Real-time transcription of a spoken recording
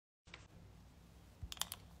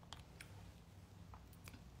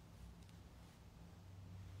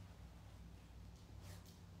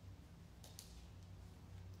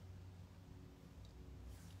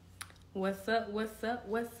What's up? What's up?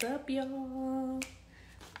 What's up, y'all?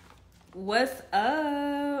 What's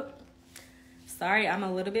up? Sorry, I'm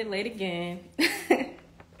a little bit late again.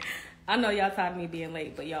 I know y'all tired of me being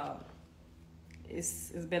late, but y'all, it's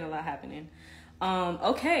been a lot happening.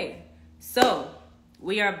 Okay, so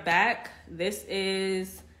we are back. This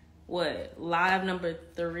is live number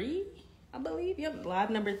 3, I believe. Yep, live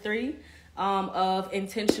number 3 of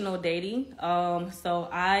intentional dating. So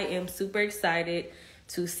I am super excited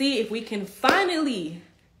to see if we can finally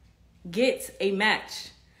get a match.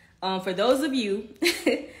 For those of you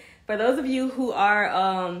who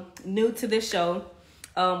are new to this show,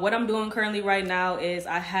 what I'm doing currently right now is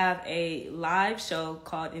I have a live show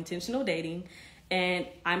called Intentional Dating, and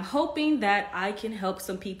I'm hoping that I can help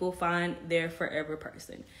some people find their forever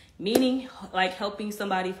person. Meaning, like, helping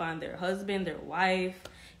somebody find their husband, their wife,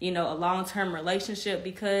 a long-term relationship,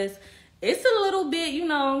 because it's a little bit,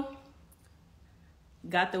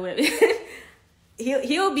 got the women.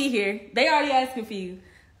 He'll be here. They already asking for you.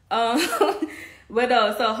 But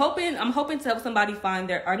I'm hoping to help somebody find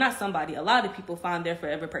a lot of people find their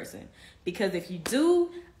forever person. Because if you do,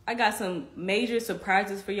 I got some major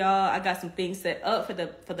surprises for y'all. I got some things set up for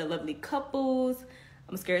the lovely couples.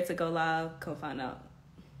 I'm scared to go live. Come find out.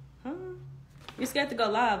 Huh? You're scared to go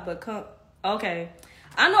live, but come. Okay.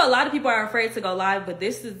 I know a lot of people are afraid to go live, but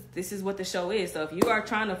this is what the show is. So if you are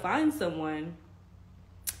trying to find someone,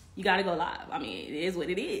 you got to go live. I mean, it is what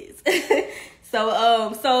it is.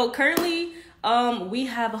 So currently, we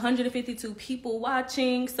have 152 people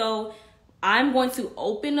watching. So I'm going to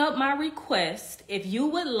open up my request. If you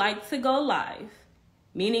would like to go live,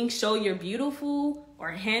 meaning show your beautiful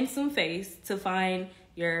or handsome face to find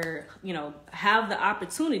have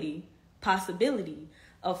the possibility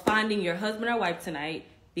of finding your husband or wife tonight,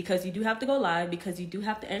 because you do have to go live, because you do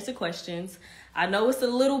have to answer questions. I know it's a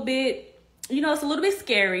little bit,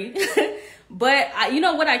 scary, but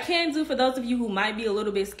what I can do for those of you who might be a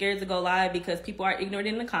little bit scared to go live because people are ignorant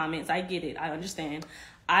in the comments, I get it. I understand.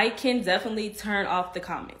 I can definitely turn off the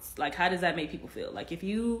comments. Like, how does that make people feel? Like, if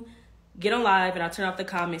you get on live and I turn off the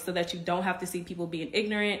comments so that you don't have to see people being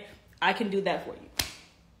ignorant, I can do that for you.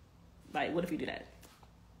 Like, what if you do that?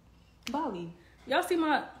 Bali, y'all see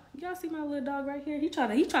my little dog right here? He trying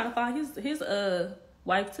to find his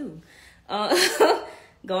wife too.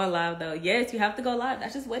 Going live though. Yes, you have to go live.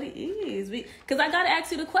 That's just what it is. Because I gotta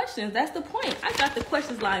ask you the questions. That's the point. I got the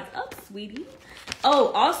questions lined up, sweetie. Oh,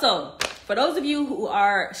 also, for those of you who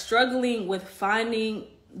are struggling with finding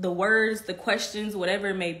the words, the questions, whatever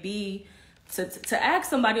it may be, to ask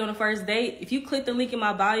somebody on the first date, if you click the link in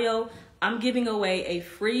my bio, I'm giving away a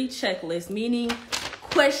free checklist, meaning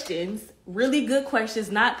questions, really good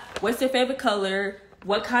questions, not what's your favorite color,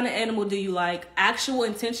 what kind of animal do you like, actual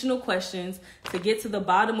intentional questions to get to the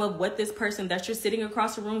bottom of what this person that you're sitting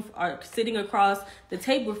across the room or sitting across the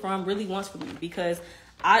table from really wants from you. Because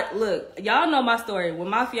y'all know my story. With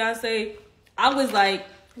my fiance, I was like,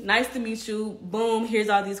 nice to meet you, boom, here's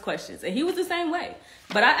all these questions. And he was the same way.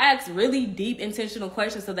 But I asked really deep, intentional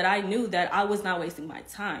questions so that I knew that I was not wasting my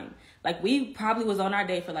time. Like, we probably was on our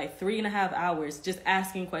date for like 3.5 hours just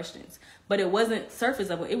asking questions. But it wasn't surface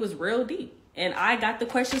level. It was real deep. And I got the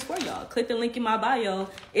questions for y'all. Click the link in my bio.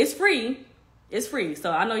 It's free. It's free.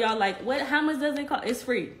 So I know y'all like, how much does it cost? It's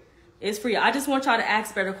free. It's free. I just want y'all to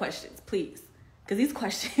ask better questions, please. Because these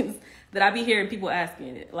questions that I be hearing people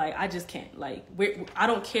asking it, like, I just can't. Like, I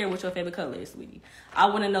don't care what your favorite color is, sweetie. I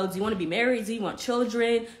want to know, do you want to be married? Do you want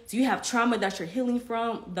children? Do you have trauma that you're healing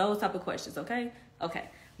from? Those type of questions, okay? Okay.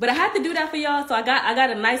 But I had to do that for y'all, so I got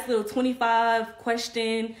a nice little 25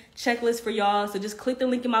 question checklist for y'all. So just click the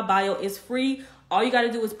link in my bio. It's free. All you got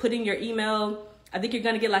to do is put in your email. I think you're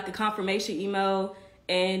going to get like a confirmation email,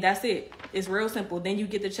 and that's it. It's real simple. Then you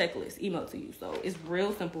get the checklist emailed to you. So it's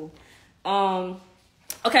real simple.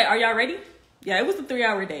 Okay, are y'all ready? Yeah, it was a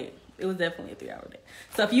 3-hour date. It was definitely a 3-hour date.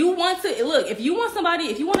 So if you want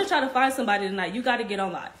to try to find somebody tonight, you got to get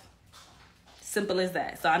on live. Simple as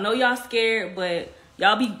that. So I know y'all scared, but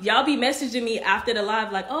y'all be messaging me after the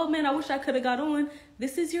live like, oh man, I wish I could have got on.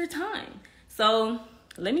 This is your time. So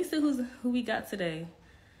let me see who we got today.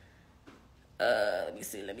 Let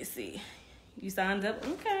me see. You signed up?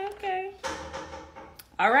 Okay.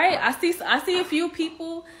 All right. I see a few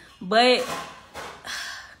people, but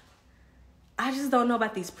I just don't know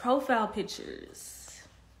about these profile pictures.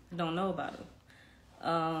 Don't know about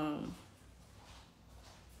them.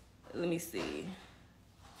 Let me see.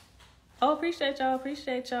 Oh, appreciate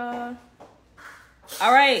y'all.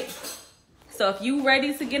 All right. So if you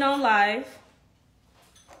ready to get on live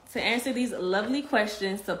to answer these lovely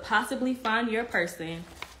questions to possibly find your person,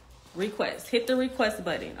 request. Hit the request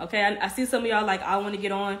button. Okay, I see some of y'all like, I want to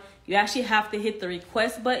get on. You actually have to hit the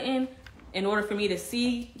request button in order for me to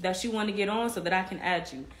see that you want to get on, so that I can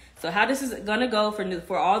add you. So how this is gonna go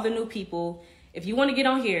for all the new people, if you want to get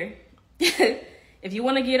on here, if you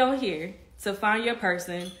want to get on here to find your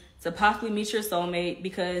person, to possibly meet your soulmate,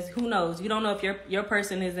 because who knows, you don't know if your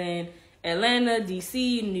person is in Atlanta,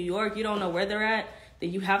 DC, New York, you don't know where they're at,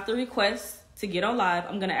 then you have to request to get on live.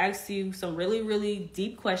 I'm gonna ask you some really, really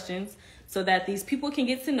deep questions so that these people can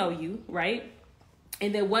get to know you, right?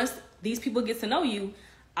 And then once these people get to know you,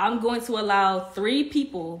 I'm going to allow 3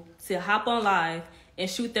 people to hop on live and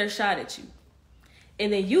shoot their shot at you.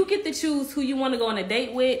 And then you get to choose who you want to go on a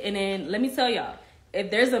date with. And then let me tell y'all, if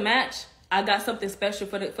there's a match, I got something special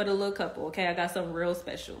for the little couple, okay? I got something real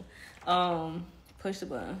special. Push the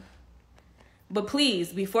button. But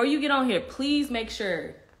please, before you get on here, please make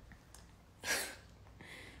sure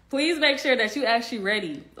that you actually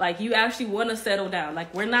ready. Like, you actually want to settle down.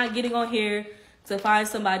 Like, we're not getting on here to find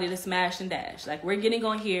somebody to smash and dash. Like, we're getting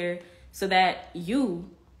on here so that you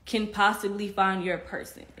can possibly find your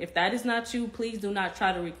person. If that is not you, please do not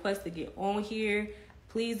try to request to get on here.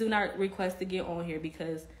 Please do not request to get on here,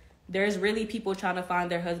 because there's really people trying to find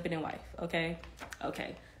their husband and wife, okay?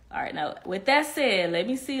 Okay. All right, now, with that said, let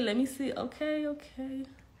me see. Okay.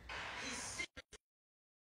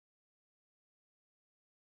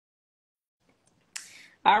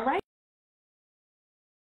 All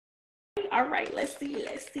right, let's see.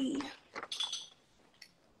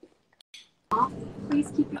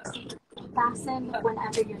 Please keep your seat fastened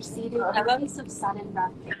whenever you're seated in case of sudden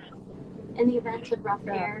rough air. In the event of rough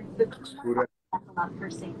air, the crew will buckle up for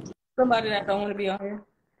safety. Somebody that don't want to be on here.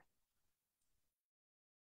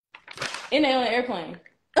 And they on an airplane.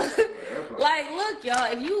 Like, look,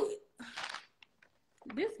 y'all,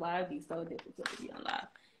 this live be so difficult to be on live.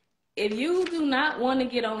 If you do not want to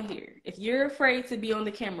get on here, if you're afraid to be on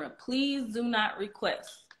the camera, please do not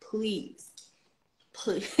request. Please.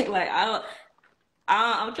 Like,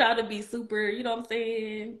 I'm trying to be super, you know what I'm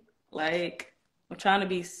saying? Like, I'm trying to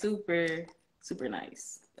be super, super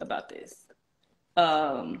nice about this.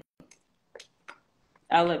 I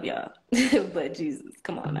love y'all. But Jesus,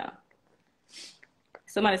 come on now.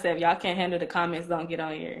 Somebody said, if y'all can't handle the comments, don't get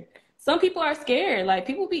on here. Some people are scared. Like,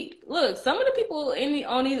 some of the people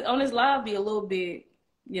on this live be a little bit,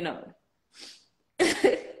 you know.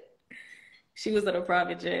 She was on a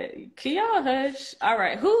private jet. Can y'all hush? All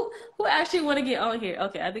right. Who actually want to get on here?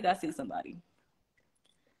 Okay, I think I see somebody.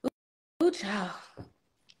 Ooh, child.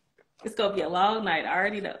 It's going to be a long night. I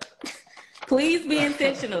already know. Please be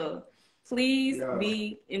intentional. Please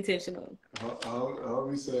be intentional. I'll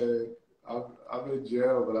be saying, I'm in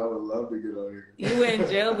jail, but I would love to get on here. You in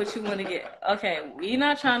jail, but you want to get... Okay, we're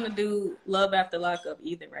not trying to do love after lockup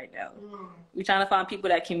either right now. We're trying to find people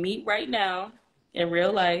that can meet right now in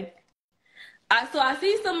real life. So I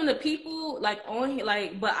see some of the people like on here,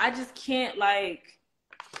 like, but I just can't, like,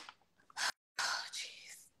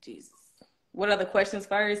 Jesus. What are the questions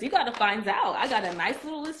first? You got to find out. I got a nice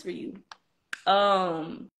little list for you.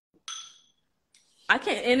 I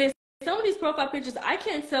can't, and it's some of these profile pictures, I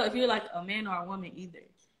can't tell if you're like a man or a woman either,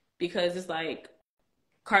 because it's like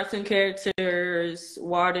cartoon characters,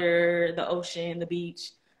 water, the ocean, the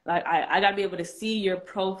beach. Like, I got to be able to see your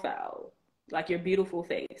profile, like your beautiful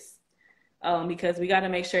face. Because we got to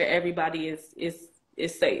make sure everybody is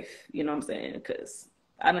safe, you know what I'm saying? Because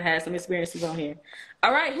I done had some experiences on here.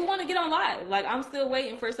 All right, who want to get on live? Like, I'm still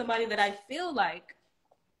waiting for somebody that I feel like.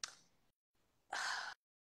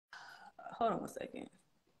 Hold on one second.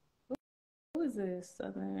 Who is this?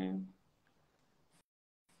 Southern.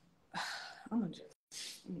 I'm gonna just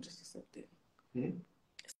accept it.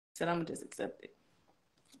 Said I'm gonna just accept it.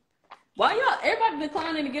 Why y'all? Everybody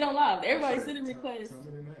declining to get on live. Everybody sending requests.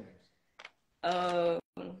 I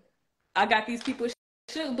got these people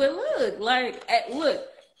shook, but look,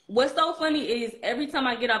 what's so funny is every time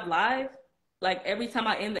I get up live, like every time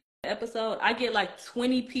I end the episode, I get like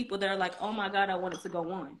 20 people that are like, oh my God, I wanted to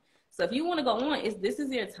go on. So if you want to go on, this is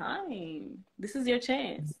your time. This is your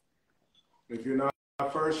chance. If you're not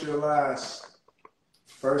first, you're last.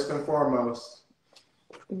 First and foremost.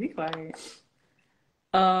 Be quiet.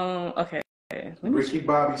 Okay. Ricky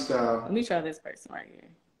Bobby style. Let me try this person right here.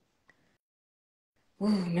 Oh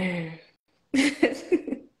man. You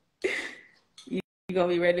gonna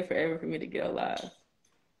be ready forever for me to get alive.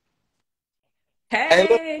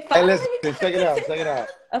 Hey, listen, check it out.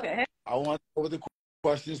 Okay. Hey. I want to know what the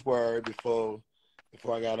questions were before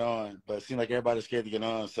I got on, but it seemed like everybody's scared to get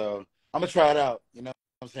on, so I'm gonna try it out. You know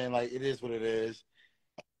what I'm saying? Like, it is what it is.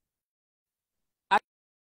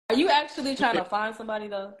 you actually trying to find somebody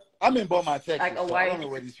though? I'm in Beaumont, Texas, Like a so I wife? don't know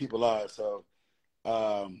where these people are. So,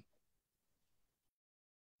 Would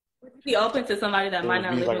you be open to somebody that it might would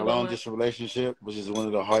not be live like in a long Beaumont? distance relationship, which is one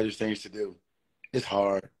of the hardest things to do. It's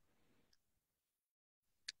hard.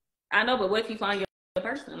 I know, but what if you find your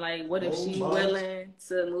person? Like, what if Oh she my. willing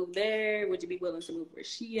to move there? Would you be willing to move where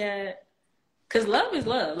she at? Cause love is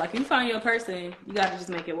love. Like, you find your person, you gotta just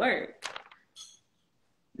make it work.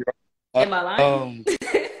 Am I lying?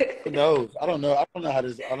 Who knows? I don't know. I don't know how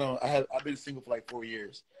this. I've been single for like 4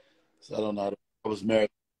 years, so I don't know. I was married.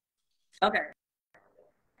 Okay.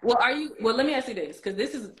 Well, are you? Well, let me ask you this, because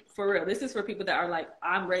this is for real. This is for people that are like,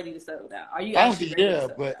 I'm ready to settle down. Are you actually Honestly, ready to yeah,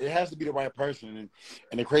 settle but down? it has to be the right person.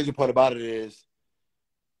 And the crazy part about it is,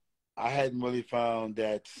 I hadn't really found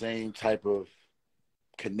that same type of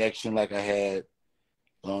connection like I had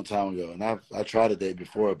a long time ago. And I tried a date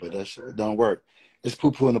before, but that shit don't work. It's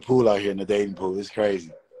poo-poo in the pool out here in the dating pool. It's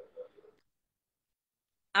crazy.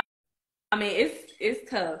 I mean, it's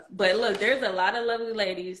tough, but look, there's a lot of lovely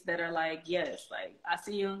ladies that are like, yes, like I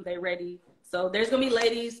see them, they ready. So there's gonna be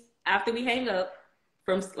ladies after we hang up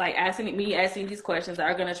from like asking these questions that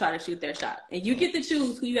are gonna try to shoot their shot, and you get to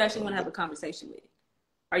choose who you actually want to have a conversation with.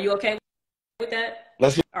 Are you okay with that?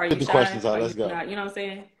 Let's Are get you the shy? questions out. Are Let's you go. not? You know what I'm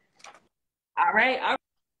saying? All right,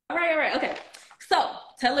 all right. Okay. So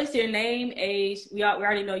tell us your name, age. We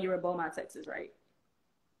already know you're in Beaumont, Texas, right?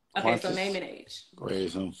 Okay, so name and age.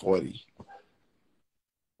 Grace, I'm 40.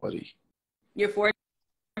 40. You're 40?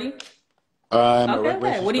 I'm a Okay.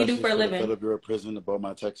 recreation What do you do for a specialist for the living? Federal Bureau of Prison in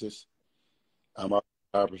Beaumont, Texas. I'm a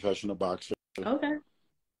retired professional boxer. Okay.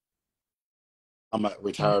 I'm a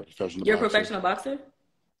retired professional You're a boxer. professional boxer?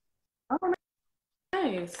 Oh,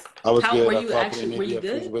 nice. I was good. Were I you fought for the actually, were you Navy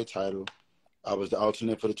good? Cruiserweight title. I was the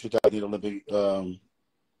alternate for the 2000 Olympic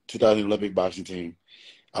boxing team.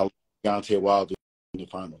 I was Deontay Wilder in the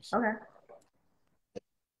finals. Okay.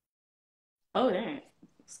 Oh, dang.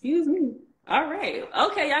 Excuse me. All right.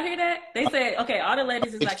 Okay, y'all hear that? They said, okay, all the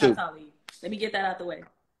ladies is like, how 6'2". tall are you? Let me get that out the way.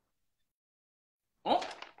 Oh,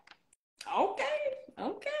 okay.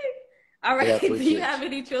 Okay. All I got right. 3 Do you kids. have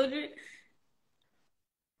any children?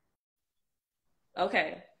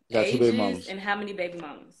 Okay. I got 2 baby Ages mamas. and how many baby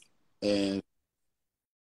mamas? And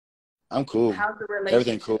I'm cool. How's the relationship?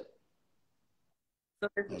 Everything cool. So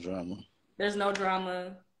No drama. there's no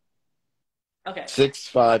drama. Okay.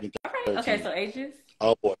 6'5" and All right. 13. Okay, so ages?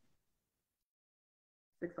 Oh boy.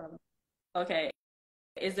 6'5". Okay.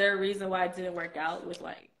 Is there a reason why it didn't work out with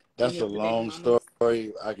like That's any a of the baby long mamas?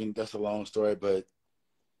 story. That's a long story, but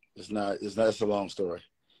it's a long story.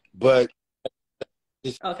 But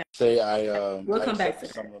just Okay. say We'll I come back to accepted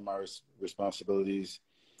some that. of my responsibilities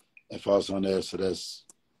and falls on there. So that's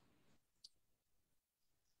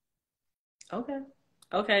Okay.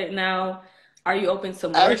 Okay. Now, are you open to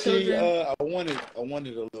more actually children? I wanted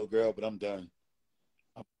a little girl, but I'm done.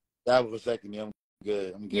 That was vasectomy. I'm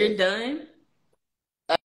good. I'm You're good. done?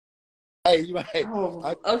 Hey, you might.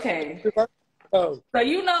 Oh, okay. Oh, So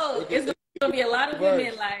you know it's gonna be a lot of women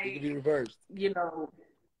it could be like, reversed. you know.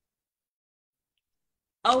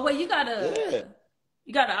 Oh wait, you got Yeah.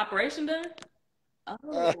 an operation done?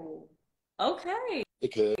 Oh, okay.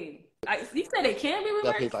 It could. You said it can be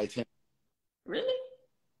That pays reversed? like 10. Really?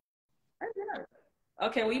 That's good.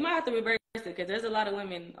 Okay, well you might have to reverse it because there's a lot of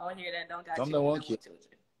women on here that don't got Some children. don't want kids.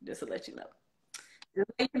 Just to let you know. Just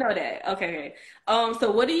let you know that. Okay.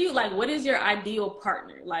 So what do you like? What is your ideal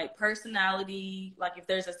partner? Like personality? Like if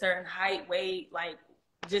there's a certain height, weight, like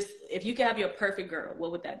just if you could have your perfect girl,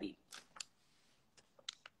 what would that be?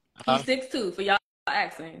 He's 6'2". For y'all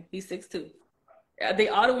asking, he's 6'2". They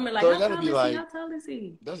all the women like, So how that'll tall be is he? like, How tall is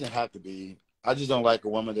he? doesn't have to be. I just don't like a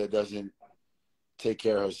woman that doesn't take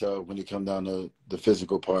care of herself when it comes down to the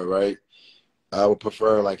physical part, right? I would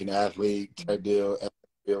prefer like an athlete type deal,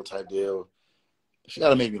 type deal. She got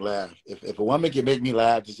to make me laugh. If a woman can make me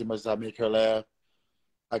laugh just as much as I make her laugh,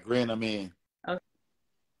 I grin, I'm in.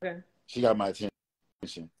 Okay. She got my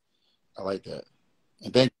attention. I like that.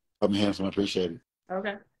 And thank you for handsome. I appreciate it.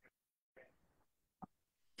 Okay.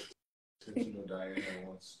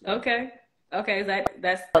 Okay. Is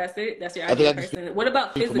that's it? That's your I think ideal I can person. What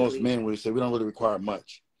about speak for most physically? men when they say we don't really require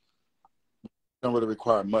much. We don't really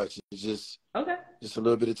require much. It's just Okay. just a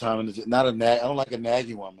little bit of time. And not a nag. I don't like a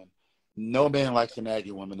naggy woman. No man likes a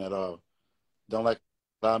naggy woman at all. Don't like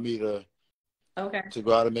allow me to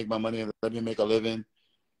go out and make my money and let me make a living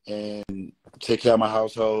and take care of my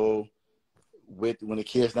household. When the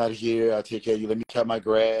kid's not here, I take care of you. Let me cut my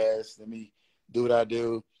grass. Let me do what I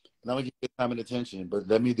do. And I'm gonna give you time and attention, but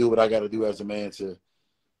let me do what I got to do as a man to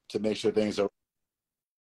make sure things are.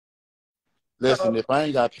 Listen, if I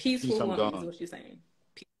ain't got peace, Peaceful I'm woman is gone. what you're saying.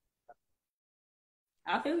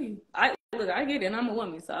 I feel you. I get it. And I'm a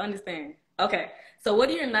woman, so I understand. Okay, so what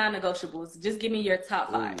are your non-negotiables? Just give me your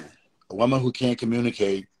top 5. Ooh. A woman who can't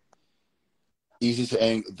communicate, easy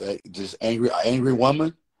to just angry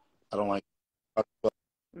woman. I don't like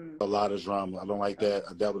a lot of drama. I don't like that.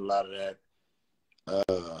 I dealt with a lot of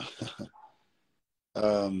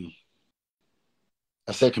that.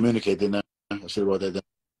 I said communicate, didn't I? I should have wrote that down.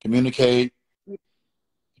 Communicate.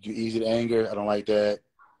 You're easy to anger. I don't like that.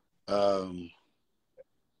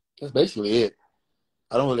 That's basically it.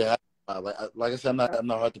 I don't really have like I said, I'm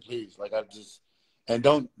not hard to please. Like I just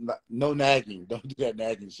no nagging. Don't do that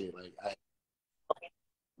nagging shit. Like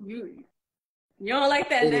you don't like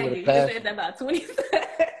that nagging. You just said that about 20 seconds.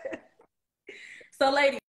 So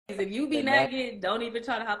ladies, if you be nagging, don't even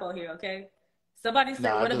try to hop on here, okay? Somebody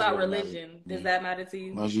said, what about religion? Does that matter to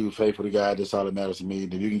you? As long as you're faithful to God, that's all that matters to me.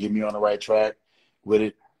 If you can get me on the right track with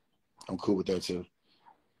it, I'm cool with that too.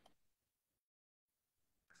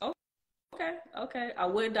 Okay. I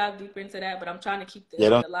would dive deeper into that, but I'm trying to keep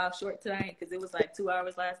the live short tonight because it was like 2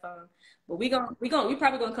 hours last time. But we probably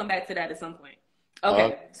gonna come back to that at some point.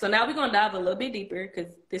 Okay, so now we're gonna dive a little bit deeper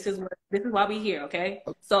because this is why we here. Okay,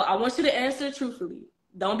 so I want you to answer truthfully.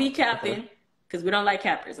 Don't be capping because we don't like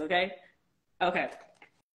cappers. Okay.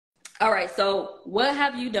 All right. So what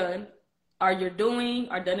have you done? Are you doing?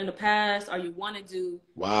 Or done in the past? Or you want to do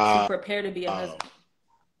to prepare to be a husband?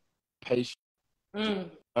 Patience.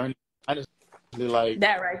 Learning. Like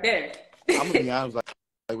that right there. I'm gonna be honest.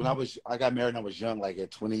 Like when I got married when I was young, like at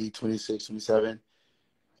 20, 26, 27.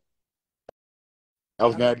 I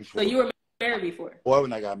was married before. So you were married before? Or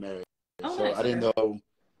when I got married. Oh, so nice. I didn't know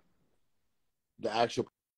the actual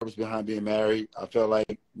purpose behind being married. I felt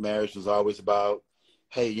like marriage was always about,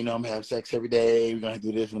 hey, I'm gonna have sex every day. We're gonna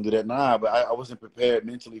do this, we're gonna do that. Nah, but I wasn't prepared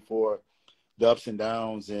mentally for the ups and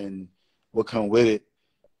downs and what come with it.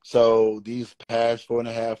 So these past 4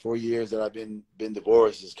 years that I've been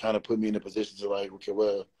divorced has kind of put me in a position to like, okay,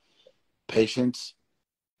 well, patience,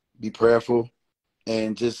 be prayerful,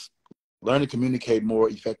 and just learn to communicate more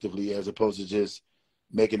effectively as opposed to just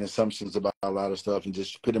making assumptions about a lot of stuff and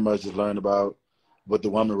just pretty much just learn about what the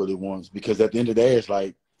woman really wants. Because at the end of the day, it's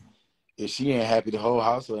like, if she ain't happy, the whole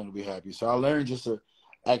household ain't gonna be happy. So I learned just to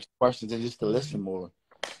ask questions and just to listen more.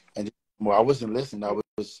 And more, I wasn't listening. I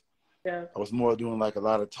was more doing like a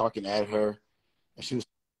lot of talking at her, and she was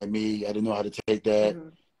at me. I didn't know how to take that.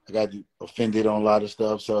 I got offended on a lot of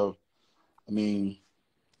stuff. So, I mean,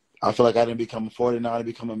 I feel like I didn't become 49 to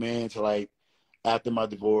become a man until like after my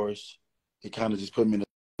divorce. It kind of just put me in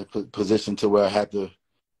a position to where I had to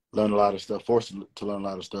learn a lot of stuff, forced to learn a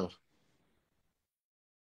lot of stuff.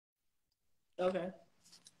 Okay.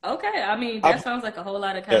 I mean, that sounds like a whole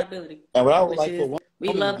lot of accountability. And what I would like for one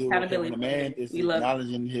we love accountability. When a man is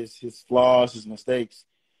acknowledging his flaws, his mistakes,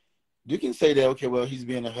 you can say that, okay, well, he's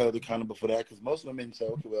being held accountable for that, because most women say,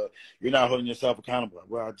 okay, well, you're not holding yourself accountable.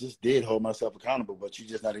 Well, I just did hold myself accountable, but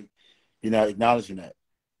you're not acknowledging that.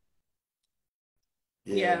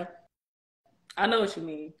 Yeah. I know what you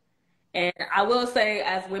mean. And I will say,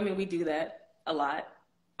 as women, we do that a lot.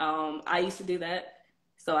 I used to do that,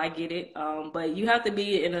 so I get it. But you have to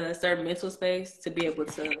be in a certain mental space to be able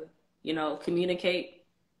to, communicate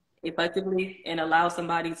effectively and allow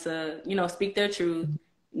somebody to, speak their truth,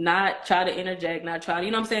 not try to interject, not try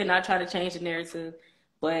to, not try to change the narrative.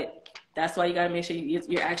 But that's why you got to make sure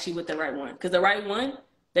you're actually with the right one. Because the right one,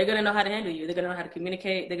 they're going to know how to handle you. They're going to know how to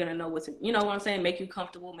communicate. They're going to know what I'm saying? Make you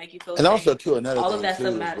comfortable, make you feel safe. And also, too, another all thing, of that too,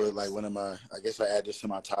 stuff matters. With, like, one of my, I guess I add this to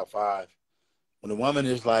my top 5. When a woman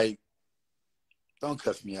is like, don't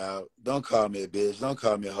cuss me out. Don't call me a bitch. Don't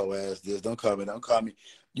call me a hoe ass this. Don't call me.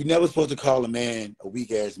 You're never supposed to call a man a weak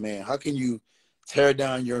ass man. How can you tear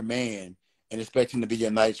down your man and expect him to be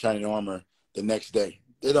your knight shining armor the next day?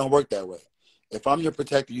 It don't work that way. If I'm your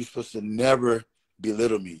protector, you're supposed to never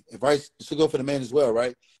belittle me. If I should go for the man as well,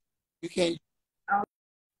 right? You can't.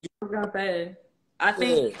 I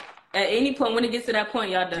think at any point when it gets to that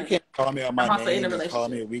point, y'all done. You can't call me on my name and call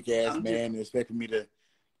me a weak ass man and expect me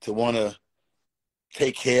to want to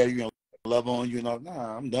take care of you and love on you.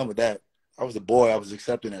 Nah, I'm done with that. I was a boy. I was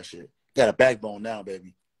accepting that shit. Got a backbone now,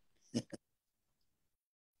 baby.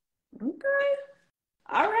 Okay.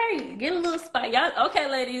 All right. Get a little spot. Y'all, okay,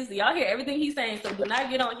 ladies. Y'all hear everything he's saying, so do not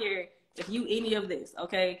get on here if you any of this,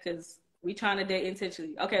 okay? Because we trying to date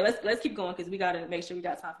intentionally. Okay, let's keep going because we got to make sure we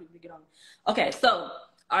got time for people to get on. Okay, so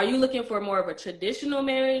are you looking for more of a traditional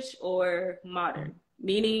marriage or modern?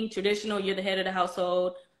 Meaning traditional, you're the head of the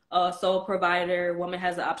household, sole provider, woman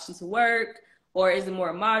has the option to work, or is it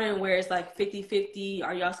more modern where it's like 50-50?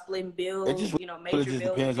 Are y'all splitting bills? It just, major bills.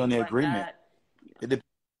 Depends on the agreement. It depends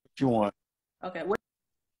what you want. Okay, what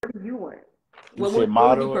do you want? You say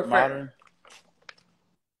modern, what would you prefer? Modern?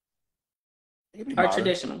 Or modern.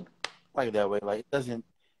 Traditional? Like that way. Like it doesn't.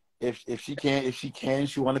 If she can,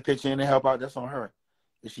 she want to pitch in and help out. That's on her.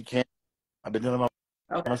 If she can't, I've been doing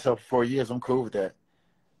it myself for 4 years. I'm cool with that.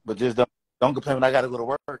 But just don't complain when I got to go to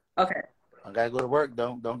work. Okay. I got to go to work.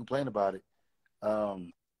 Don't complain about it.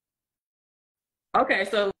 Okay,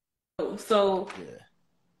 so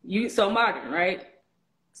yeah. So modern, right?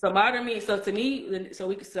 So modern means, so to me,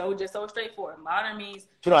 so just so straightforward. Modern means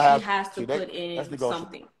she has to put in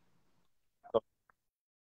something.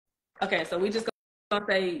 Okay, so we just gonna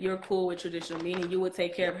say you're cool with traditional, meaning you would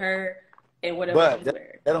take care of her and whatever. But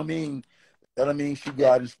that don't mean she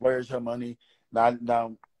go out and splurge her money.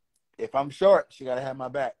 Now, if I'm short, she gotta have my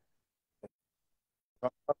back.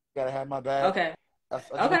 Gotta have my back. Okay.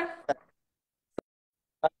 Okay.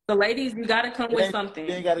 So ladies, you gotta come with something,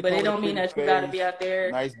 but it don't mean that you gotta be out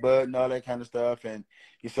there. Nice butt and all that kind of stuff, and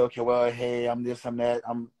you say, okay, well, hey, I'm this, I'm that.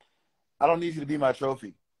 I don't need you to be my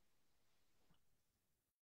trophy.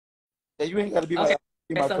 Yeah, you ain't gotta be my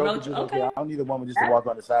trophy. Okay. I don't need a woman just to walk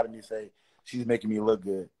on the side of me and say she's making me look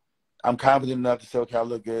good. I'm confident enough to say, okay, I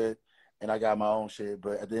look good, and I got my own shit.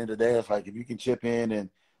 But at the end of the day, it's like if you can chip in and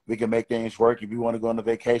we can make things work. If you want to go on a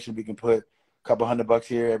vacation, we can put couple $100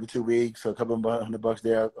 here every 2 weeks, or a couple $100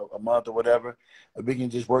 there a month or whatever. If we can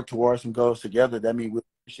just work towards some goals together, that means we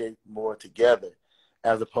appreciate more together,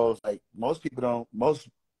 as opposed like most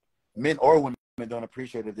men or women don't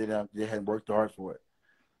appreciate it if they hadn't worked hard for it.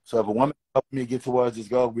 So if a woman helps me get towards this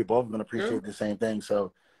goal, we're both going to appreciate the same thing.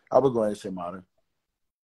 So I would go ahead and say modern.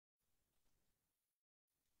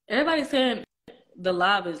 Everybody's saying the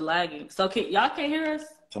live is lagging. So y'all can't hear us?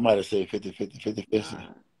 Somebody say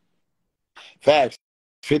 50-50. Facts.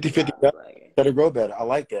 50-50 better grow better. I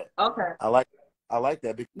like that. Okay. I like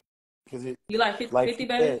that because it. You like 50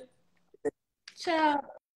 better? Child.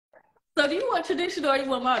 So do you want traditional or you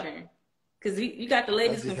want modern? Because you got the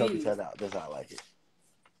ladies confused. Help each other out. That's how I like it.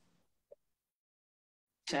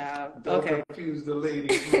 Child. Don't okay. confuse the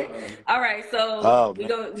ladies. All right. So we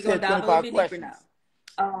gonna dive a little bit deeper now.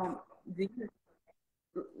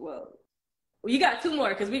 You got 2 more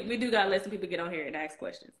because we do got to let some people get on here and ask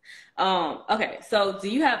questions. Okay, so do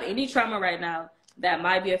you have any trauma right now that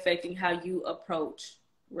might be affecting how you approach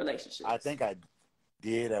relationships? I think I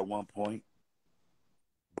did at one point.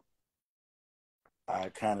 I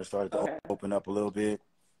kind of started to open up a little bit.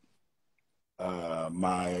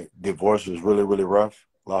 My divorce was really, really rough.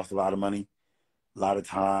 Lost a lot of money, a lot of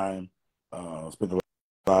time, spent a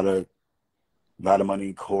lot of money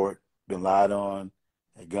in court, been lied on,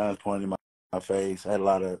 had guns pointed in my face. I had a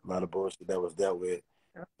lot of bullshit that was dealt with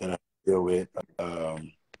that I deal with.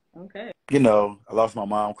 You know, I lost my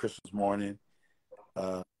mom Christmas morning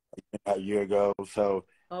a year ago. So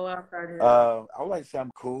I would like to say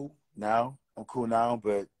I'm cool now.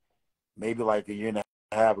 But maybe like a year and a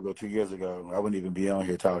half ago, 2 years ago, I wouldn't even be on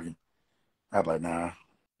here talking. I'd be like, nah,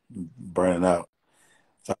 I'm burning out.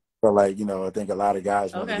 So I feel like, you know, I think a lot of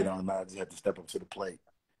guys want to get on, and I just have to step up to the plate.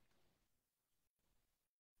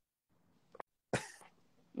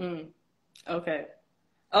 Okay.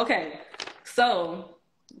 So,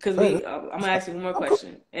 because I'm gonna ask you one more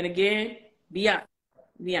question, and again, beyond.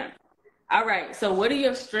 All right. So, what are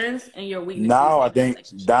your strengths and your weaknesses? Now, I think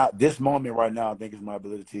that this moment right now, I think is my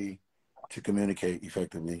ability to communicate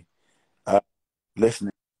effectively.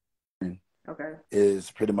 Listening,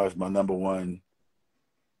 is pretty much my number one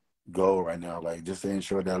goal right now. Like just to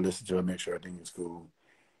ensure that I listen to her, make sure everything is cool,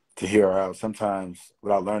 to hear her out. Sometimes,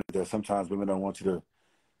 what I learned is that sometimes women don't want you to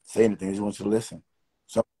say anything; they just want you to listen.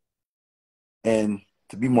 So, and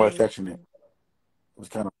to be more affectionate, it was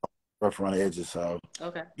kind of rough around the edges. So,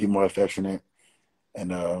 be more affectionate,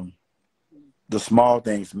 and the small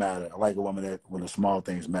things matter. I like a woman that when the small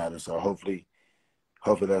things matter. So hopefully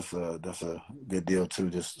that's a good deal too.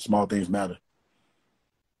 Just small things matter.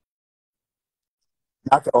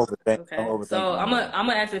 Not to overthink. Okay. Don't overthink. So I'm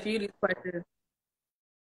gonna ask a few of these questions.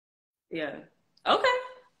 Yeah.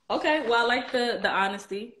 Okay. Well, I like the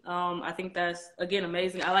honesty. I think that's again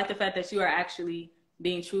amazing. I like the fact that you are actually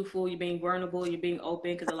being truthful. You're being vulnerable. You're being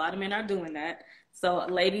open because a lot of men are doing that. So,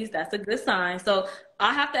 ladies, that's a good sign. So,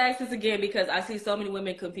 I have to ask this again because I see so many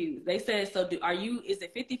women confused. They said, "So, is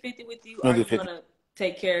it 50-50 with you, or are you gonna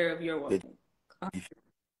take care of your woman?"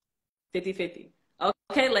 50-50.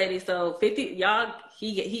 Okay, ladies. So 50, y'all.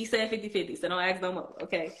 He said 50-50. So don't ask no more.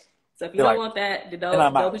 Okay. So if you don't want that,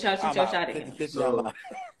 don't be trying to shoot your shot at him.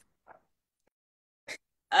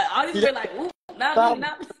 All these people like, ooh, not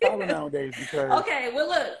nowadays because okay. Well,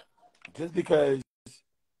 look. Just because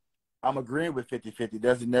I'm agreeing with 50-50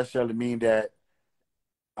 doesn't necessarily mean that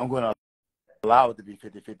I'm going to allow it to be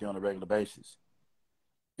 50-50 on a regular basis.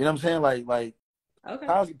 You know what I'm saying? Like okay.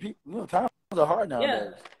 Times are hard nowadays.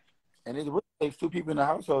 Yeah. And it really takes two people in the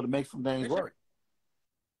household to make some things work.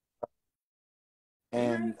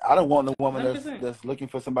 And I don't want no woman that's looking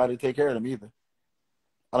for somebody to take care of them either.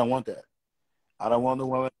 I don't want that. I don't want no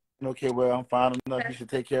woman, okay, well, I'm fine enough, you should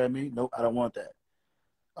take care of me. Nope, I don't want that.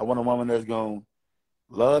 I want a woman that's going to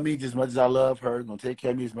love me just as much as I love her, going to take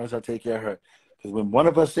care of me as much as I take care of her. Because when one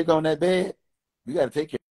of us sick on that bed, we got to take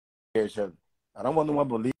care of each other. I don't want no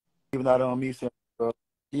woman leaving out on me saying,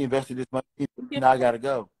 he invested this money, now I got to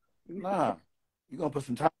go. Nah, you're going to put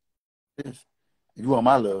some time in this if you want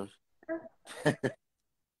my love.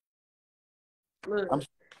 Look,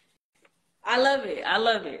 I love it. I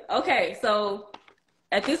love it. Okay, so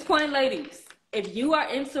at this point, ladies, if you are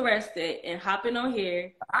interested in hopping on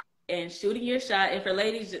here and shooting your shot, and for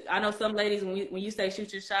ladies, I know some ladies, when you say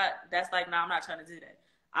shoot your shot, that's like, nah, I'm not trying to do that.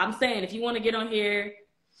 I'm saying if you want to get on here,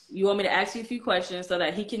 you want me to ask you a few questions so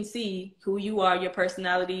that he can see who you are, your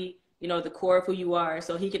personality, you know, the core of who you are,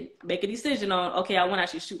 so he can make a decision on, okay, I want to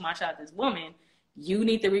actually shoot my shot at this woman. You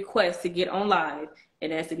need the request to get on live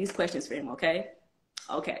and answer these questions for him, okay?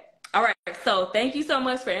 Okay. All right. So thank you so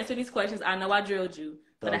much for answering these questions. I know I drilled you,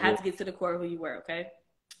 but I had to get to the core of who you were, okay?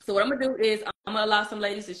 So what I'm going to do is I'm going to allow some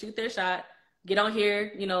ladies to shoot their shot, get on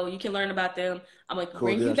here, you know, you can learn about them. I'm going to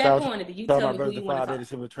bring you back on, and then you tell me who you want to talk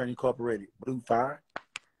to. Training Incorporated, Blue Fire.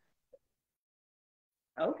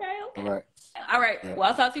 Okay. All right. All right. Yeah. Well,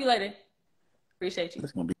 I'll talk to you later. Appreciate you.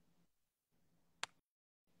 It's going to be.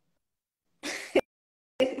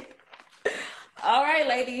 All right,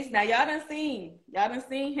 ladies. Now y'all done seen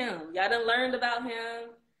him. Y'all done learned about him.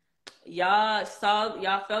 Y'all felt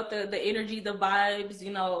the energy, the vibes,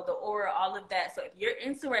 you know, the aura, all of that. So if you're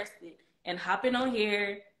interested in hopping on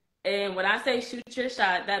here, and when I say shoot your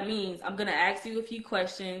shot, that means I'm gonna ask you a few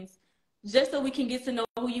questions just so we can get to know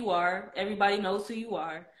who you are. Everybody knows who you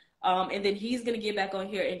are. And then he's gonna get back on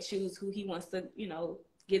here and choose who he wants to, you know,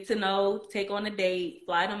 get to know, take on a date,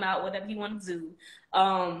 fly them out, whatever he wants to do.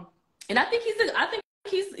 And I think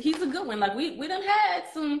he's a good one. Like we done had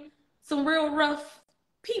some real rough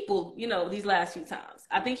people, you know, these last few times.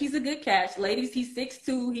 I think he's a good catch. Ladies, he's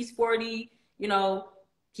 6'2", he's 40, you know,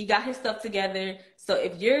 he got his stuff together. So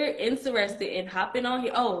if you're interested in hopping on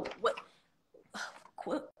here,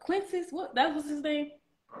 Quintus, what that was his name?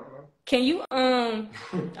 Can you I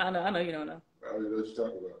know you don't know. I don't know what you're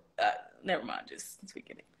talking about. Never mind, just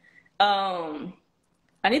tweaking it.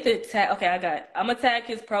 I need to tag. Okay, I'm gonna tag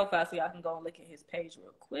his profile so y'all can go and look at his page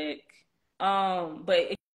real quick.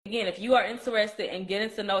 But again, if you are interested in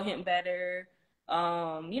getting to know him better, you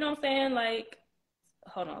know what I'm saying? Like,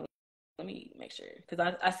 hold on, let me make sure,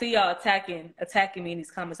 because I see y'all attacking me in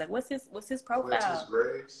these comments. Like, what's his profile? Quintus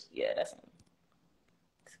Graves? Yeah, that's him.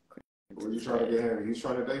 Were you trying to get him? He's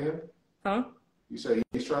trying to date him? Huh? You say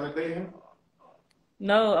he's trying to date him?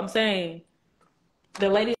 No, I'm saying the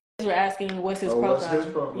ladies were asking what's his profile. What's his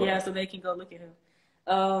profile? Yeah, so they can go look at him.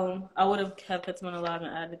 I would have put him on a live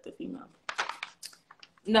and added the female.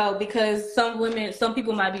 No, because some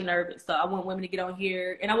people might be nervous. So I want women to get on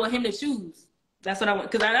here, and I want him to choose. That's what I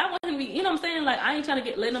want. Because I want him to be, you know what I'm saying? Like, I ain't trying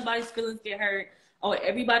to let nobody's feelings get hurt. I want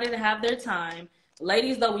everybody to have their time.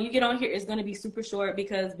 Ladies, though, when you get on here, it's going to be super short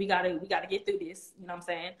because we gotta get through this. You know what I'm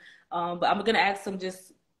saying? But I'm going to ask some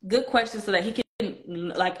just good questions so that he can,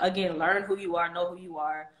 like, again, learn who you are, know who you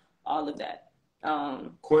are, all of that.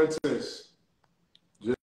 Quintus,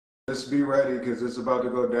 just be ready because it's about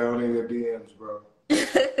to go down in your DMs, bro.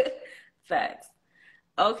 Facts.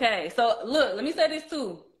 Okay, so look, let me say this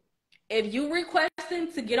too. If you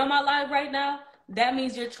requesting to get on my live right now, that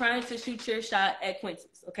means you're trying to shoot your shot at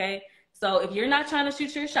Quintus, okay? So if you're not trying to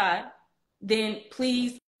shoot your shot, then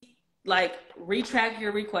please, like, retract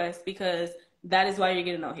your request because that is why you're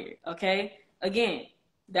getting on here, okay? Again,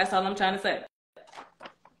 that's all I'm trying to say.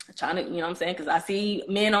 You know what I'm saying? Because I see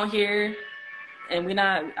men on here, and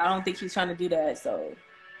I don't think he's trying to do that, so.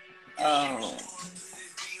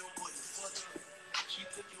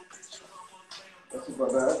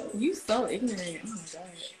 You so ignorant. Oh my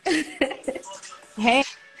God. Hey.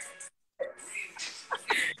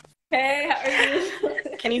 Hey, how are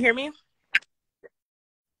you? Can you hear me?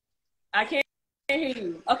 I can't hear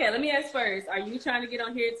you. Okay, let me ask first. Are you trying to get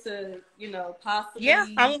on here to, you know, possibly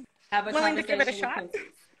I'm have a willing conversation to give it a shot.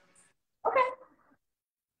 Okay.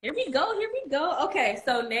 Here we go. Okay,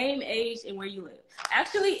 so name, age, and where you live.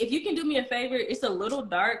 Actually, if you can do me a favor, it's a little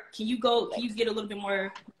dark. Can you get a little bit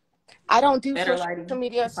more? I don't do social lighting,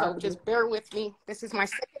 media, so just bear with me. This is my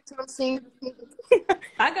second time seeing you.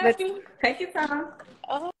 I got you. Take your time.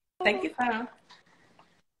 Oh. Take your time.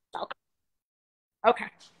 Okay.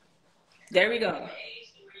 There we go.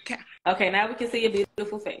 Okay. Okay, now we can see your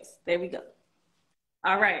beautiful face. There we go.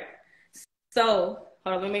 All right. So,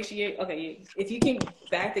 hold on, let me make sure you, okay, if you can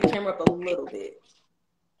back the camera up a little bit.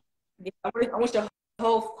 I want your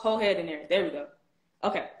whole head in there. There we go.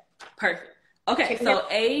 Okay, perfect. Okay, so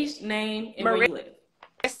age, name, and where you live.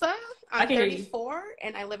 Marissa, I'm 34,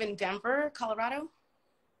 and I live in Denver, Colorado.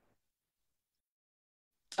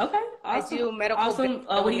 Okay, awesome. I do medical. Awesome.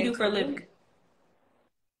 What do you do for a living?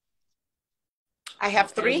 I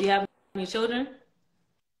have 3. Do you have any children?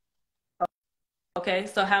 Okay,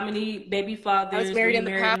 so how many baby fathers I was married in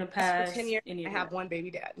the past for 10 years. I have 1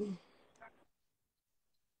 baby dad.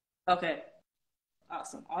 Okay.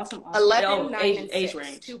 Awesome. 11, 9, and 6. Age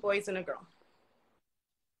range. 2 boys and a girl.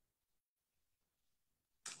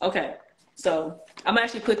 Okay. So I'm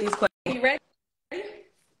actually put these questions. Are you ready?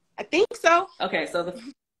 I think so. Okay. So the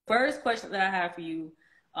first question that I have for you,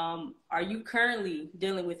 are you currently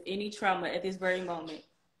dealing with any trauma at this very moment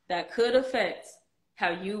that could affect how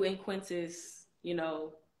you and Quintus, you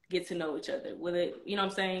know, get to know each other? Will it, you know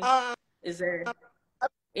what I'm saying? Is there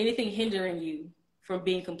anything hindering you from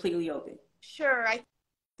being completely open? Sure. I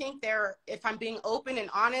think if I'm being open and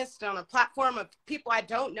honest on a platform of people I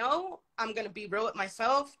don't know, I'm going to be real with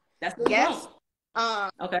myself. That's yes.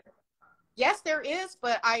 Okay. Yes, there is,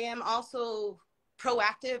 but I am also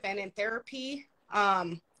proactive and in therapy,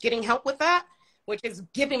 getting help with that, which is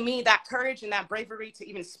giving me that courage and that bravery to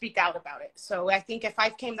even speak out about it. So I think if I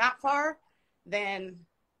came that far, then.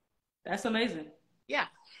 That's amazing. Yeah.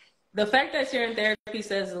 The fact that you're in therapy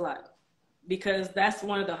says a lot, because that's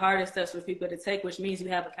one of the hardest steps for people to take, which means you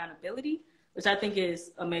have accountability, which I think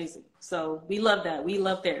is amazing. So we love that. We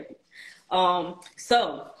love therapy.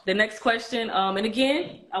 So the next question, and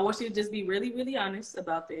again, I want you to just be really, really honest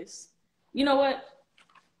about this. You know what?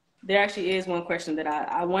 There actually is one question that I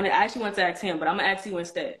actually want to ask him, but I'm gonna ask you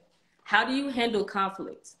instead. How do you handle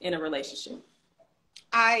conflict in a relationship?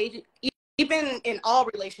 Even in all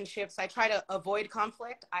relationships, I try to avoid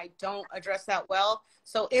conflict. I don't address that well.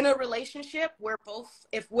 So in a relationship,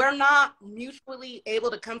 if we're not mutually able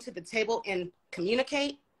to come to the table and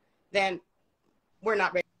communicate, then we're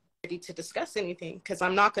not ready to discuss anything, because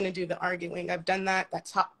I'm not going to do the arguing. I've done that.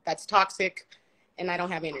 That's toxic, and I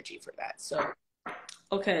don't have energy for that. So.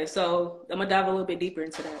 Okay, so I'm gonna dive a little bit deeper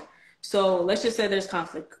into that. So let's just say there's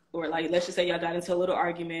conflict, or like, let's just say y'all got into a little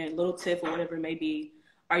argument, little tiff, or whatever it may be.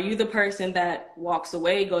 Are you the person that walks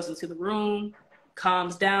away, goes into the room,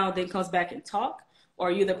 calms down, then comes back and talk? Or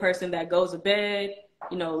are you the person that goes to bed,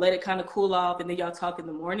 you know, let it kind of cool off, and then y'all talk in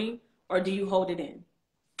the morning? Or do you hold it in?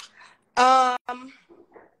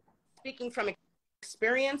 Speaking from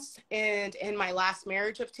experience, and in my last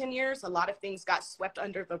marriage of 10 years, a lot of things got swept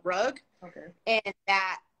under the rug. Okay. And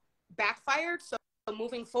that backfired. So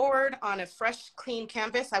moving forward on a fresh, clean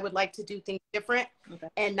canvas, I would like to do things different. Okay.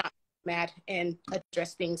 And not mad and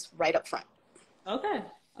address things right up front. Okay.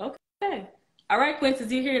 All right, Quintus,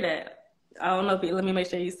 do you hear that? I don't know if let me make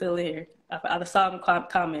sure you're still here. I saw him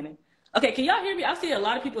commenting. Okay, can y'all hear me? I see a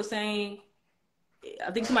lot of people saying,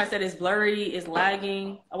 I think somebody said it's blurry, it's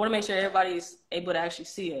lagging. I want to make sure everybody's able to actually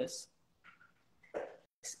see us.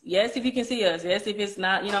 Yes, if you can see us. Yes, if it's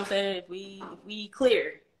not, you know what I'm saying? If we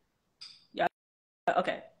clear. Yeah.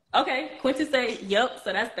 Okay. Quintus say, yep.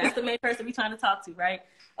 So that's the main person we trying to talk to, right?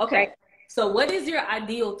 Okay. So what is your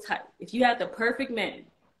ideal type? If you had the perfect man,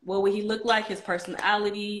 what would he look like? His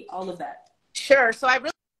personality, all of that. Sure. So I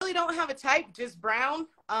really don't have a type, just brown.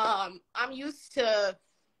 I'm used to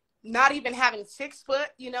not even having 6 foot.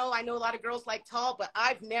 You know, I know a lot of girls like tall, but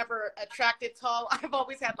I've never attracted tall. I've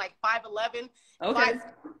always had like 5'11". Okay.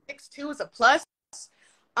 5'6" is a plus.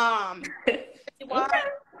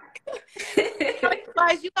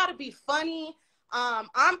 You gotta be funny.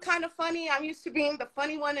 I'm kind of funny. I'm used to being the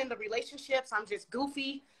funny one in the relationships. I'm just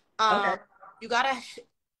goofy. You gotta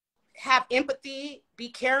have empathy, be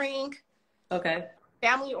caring. Okay.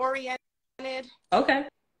 Family oriented. Okay.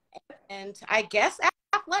 And I guess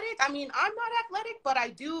athletic. I mean, I'm not athletic, but I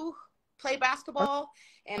do play basketball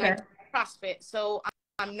and I do CrossFit. So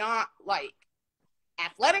I'm not like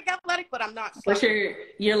athletic, but I'm not. But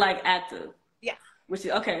you're like active. Yeah. Which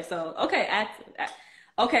is active.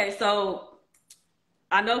 Okay, so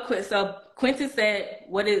I know. So Quinton said,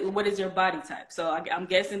 "What is your body type?" So I'm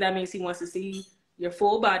guessing that means he wants to see your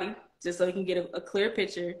full body, just so he can get a clear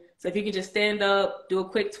picture. So if you could just stand up, do a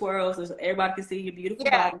quick twirl, so everybody can see your beautiful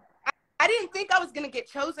body. I didn't think I was gonna get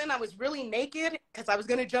chosen. I was really naked because I was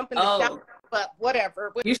gonna jump in the shower, but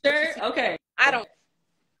whatever. You sure? Okay. I don't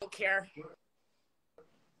care.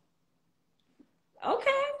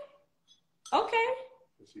 Okay.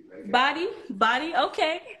 Body.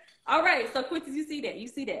 Okay. All right. So Quincy, you see that? You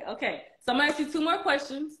see that? Okay. So I'm gonna ask you 2 more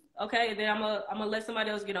questions. Okay, and then I'm gonna let somebody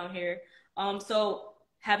else get on here. So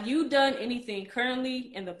have you done anything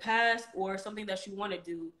currently in the past or something that you want to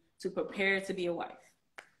do to prepare to be a wife?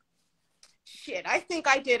 Shit, I think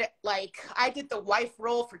I did the wife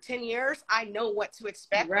role for 10 years. I know what to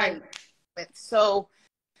expect. Right. So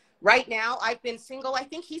right now I've been single. I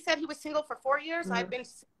think he said he was single for 4 years. Mm-hmm. I've been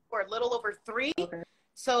single for a little over 3. Okay.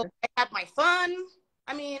 So I had my fun.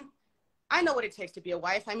 I mean, I know what it takes to be a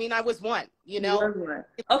wife. I mean, I was one, you know?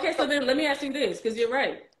 Okay, so then let me ask you this, because you're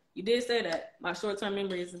right. You did say that. My short-term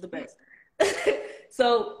memory is the best.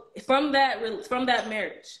 So from that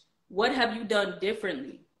marriage, what have you done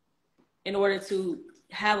differently in order to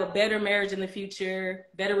have a better marriage in the future,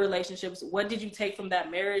 better relationships? What did you take from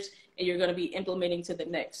that marriage and you're going to be implementing to the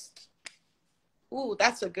next? Ooh,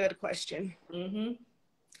 that's a good question. Mm-hmm.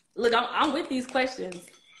 Look, I'm with these questions.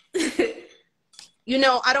 You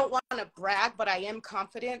know, I don't want to brag, but I am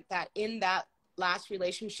confident that in that last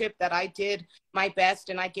relationship that I did my best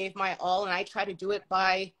and I gave my all, and I try to do it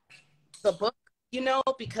by the book, you know,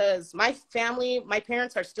 because my family, my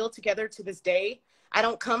parents are still together to this day. I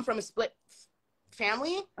don't come from a split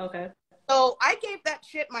family. Okay. So I gave that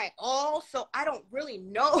shit my all. So I don't really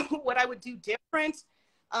know what I would do different.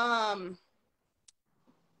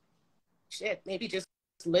 Maybe just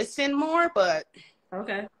listen more, but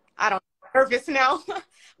okay. I don't nervous now.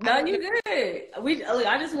 No, you good.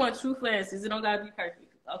 I just want truthful answers. It don't gotta be perfect.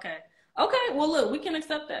 Okay. Well, look, we can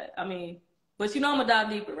accept that. I mean, but you know I'm gonna dive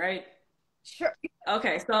deeper, right? Sure.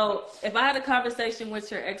 Okay. So if I had a conversation with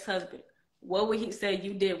your ex-husband, what would he say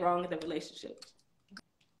you did wrong in the relationship?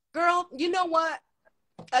 Girl, you know what?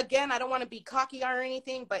 Again, I don't want to be cocky or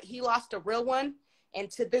anything, but he lost a real one, and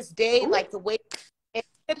to this day, like the way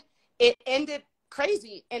it ended.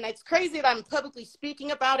 Crazy. And it's crazy that I'm publicly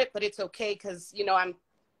speaking about it, but it's okay because, you know, I'm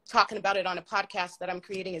talking about it on a podcast that I'm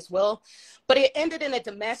creating as well. But it ended in a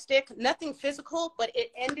domestic, nothing physical, but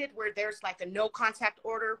it ended where there's like a no contact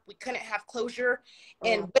order. We couldn't have closure.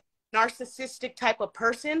 And with a narcissistic type of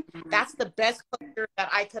person, that's the best closure that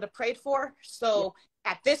I could have prayed for. So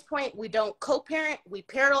at this point, we don't co-parent, we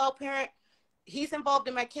parallel parent. He's involved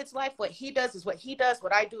in my kid's life. What he does is what he does.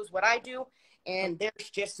 What I do is what I do. And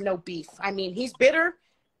there's just no beef. I mean, he's bitter.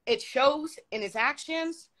 It shows in his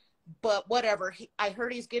actions, but whatever. I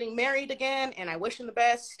heard he's getting married again, and I wish him the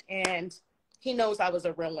best. And he knows I was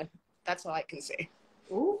a real one. That's all I can say.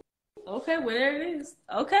 Ooh. Okay, well, there it is.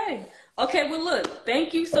 Okay, well, look,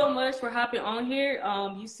 thank you so much for hopping on here.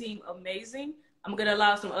 You seem amazing. I'm going to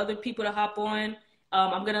allow some other people to hop on.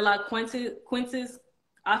 I'm going to allow Quintus,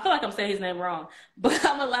 I feel like I'm saying his name wrong, but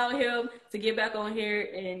I'm going to allow him to get back on here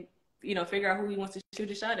and, you know, figure out who he wants to shoot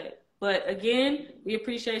a shot at. But again, we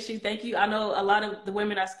appreciate you. Thank you. I know a lot of the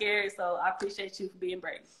women are scared, so I appreciate you for being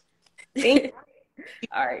brave. Thank you.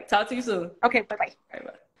 All right. Talk to you soon. Okay. Bye-bye.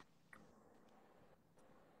 Bye-bye.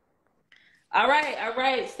 All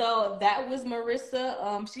right. So that was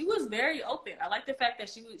Marissa. She was very open. I like the fact that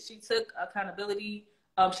she took accountability.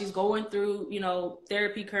 She's going through, you know,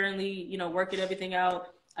 therapy currently, you know, working everything out.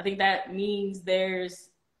 I think that means there's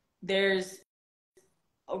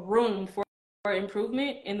a room for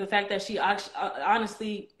improvement, in the fact that she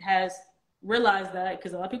honestly has realized that,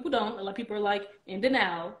 because a lot of people don't. A lot of people are like in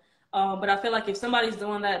denial. But I feel like if somebody's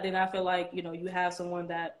doing that, then I feel like, you know, you have someone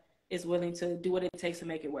that is willing to do what it takes to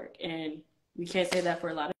make it work. And we can't say that for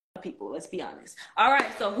a lot of people, let's be honest. All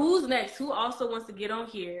right, so who's next? Who also wants to get on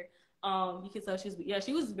here? You can tell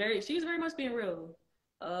she was very much being real.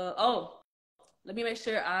 Let me make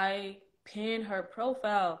sure I pin her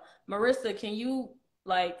profile. Marissa, can you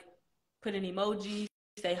like put an emoji,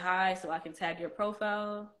 say hi so I can tag your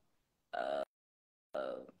profile?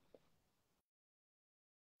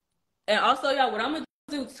 And also, y'all, what I'm gonna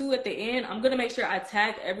do too at the end, I'm gonna make sure I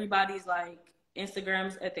tag everybody's like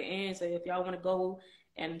Instagrams at the end. So if y'all want to go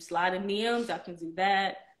and slide in DMs, I can do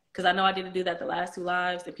that. Because I know I didn't do that the last 2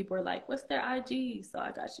 lives, and people are like, "What's their IG?" So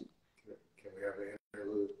I got you. Can we have an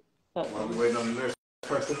interlude? While we waiting on the next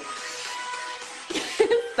person.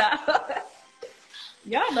 Stop.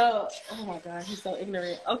 Y'all know. Oh my God, he's so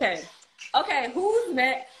ignorant. Okay, who's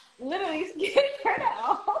next? Literally, turn it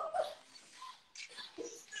off.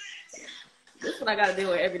 This is what I gotta deal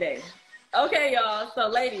with every day. Okay, y'all. So,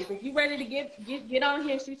 ladies, if you ready to get on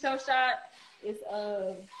here, shoot your shot. It's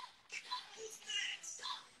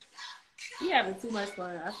we having too much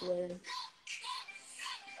fun, I swear.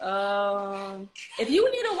 If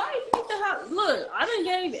you need a wife, you need to have. Look, I done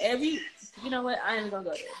gave you know what? I ain't gonna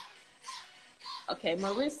go there. Okay,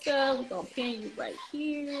 Marissa, we're gonna pin you right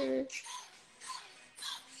here.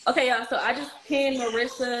 Okay, y'all, so I just pinned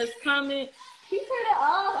Marissa's comment. He turned it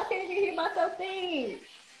off. I can't nothing.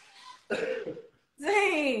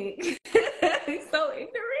 Dang. He's so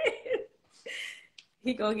ignorant.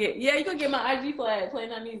 You gonna get my IG flag playing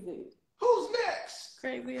that music. Who's next?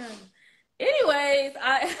 Crazy. Anyways,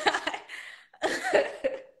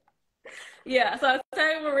 yeah, so I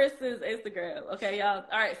tagged Marissa's Instagram. Okay, y'all.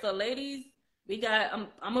 All right, so ladies, we got I'm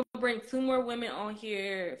gonna bring 2 more women on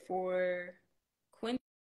here for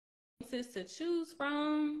Quintus to choose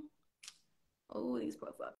from. Oh, these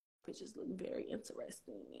profile pictures look very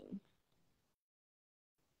interesting.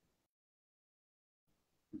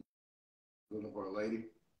 Looking for a lady?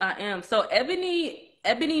 I am. So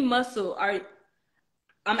Ebony Muscle,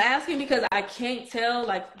 I'm asking because I can't tell,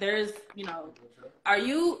 like, there's, are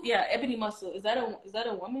you, Ebony Muscle, is that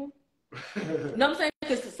a woman? No, I'm saying,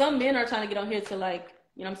 because some men are trying to get on here to, like,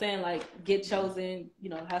 you know what I'm saying, like, get chosen,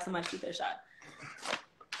 have somebody shoot their shot.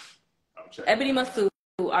 Ebony Muscle,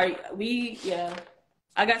 I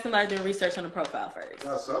got somebody doing research on the profile first.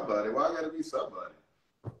 Not somebody. Why I gotta be somebody?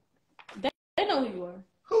 They know who you are.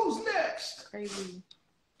 Who's next? Crazy.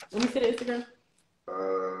 Let me see the Instagram.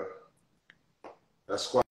 That's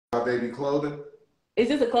Squad Baby Clothing. Is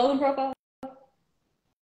this a clothing profile?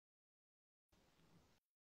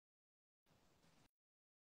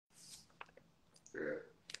 Yeah.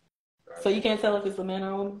 So you can't tell if it's a man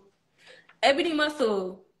or a woman? Ebony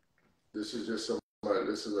Muscle. This is just somebody.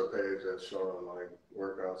 This is a page that's showing like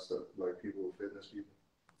workouts that like people, fitness people.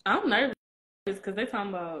 I'm nervous because they're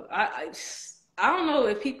talking about. I don't know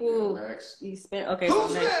if people. Next. You spent okay.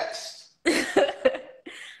 Who's so next?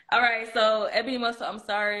 All right, so Ebony Muscle, I'm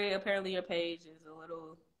sorry. Apparently your page is a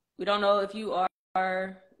little. We don't know if you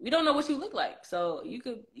are. We don't know what you look like, so you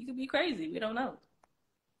could be crazy. We don't know.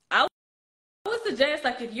 I would suggest,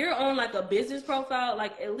 like, if you're on like a business profile,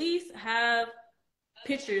 like at least have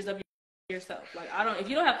pictures of yourself. Like, if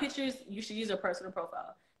you don't have pictures, you should use your personal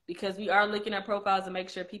profile, because we are looking at profiles to make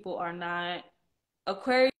sure people are not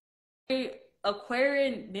acquiring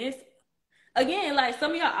this. Again, like,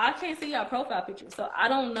 some of y'all, I can't see y'all profile pictures, so I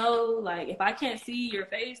don't know, like, if I can't see your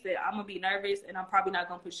face, then I'm gonna be nervous, and I'm probably not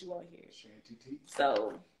gonna put you on here.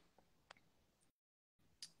 So,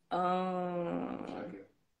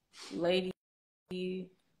 lady,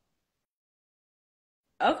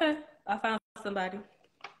 okay, I found somebody.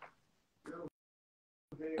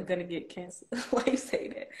 I'm gonna get canceled. Why you say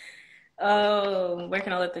that? Where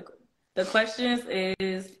can I let the questions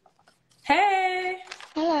is, hey.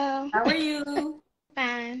 Hello. How are you?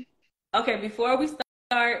 Fine. Okay, before we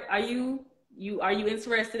start, are you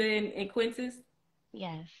interested in Quintus?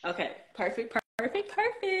 Yes. Okay, perfect.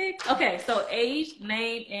 Okay, so age,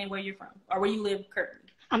 name, and where you're from, or where you live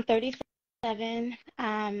currently. I'm 37.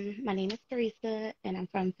 My name is Teresa, and I'm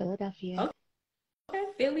from Philadelphia. Okay,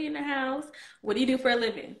 Philly in the house. What do you do for a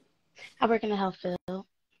living? I work in the health field.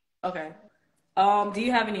 Okay. Do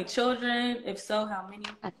you have any children? If so, how many?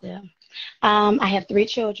 I do. I have 3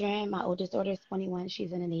 children. My oldest daughter is 21.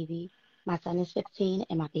 She's in the Navy. My son is 15,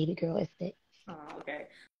 and my baby girl is 6. Oh, okay.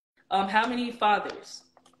 How many fathers?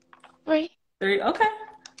 3. 3. Okay.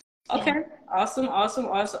 Okay. Yeah. Awesome.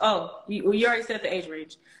 Oh, you already said the age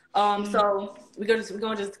range. So we're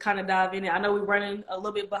gonna just kind of dive in. I know we're running a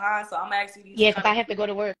little bit behind, so I'm gonna ask you these. Yeah, because I have to go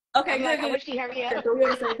to work. Okay, good. I wish she hurry up. So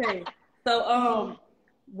we're on the same page. So,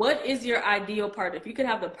 what is your ideal partner? If you could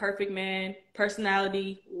have the perfect man,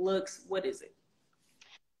 personality, looks, what is it?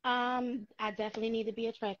 I definitely need to be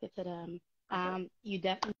attracted to them. You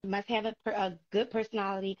definitely must have a good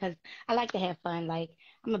personality, because I like to have fun. Like,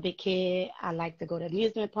 I'm a big kid. I like to go to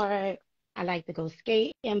amusement park. I like to go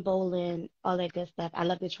skating, bowling, all that good stuff. I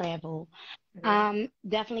love to travel.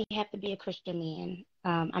 Definitely have to be a Christian man.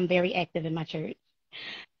 I'm very active in my church.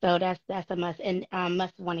 So that's a must, and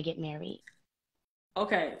must want to get married.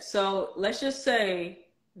 Okay, so let's just say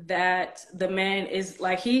that the man is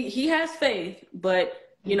like, he has faith,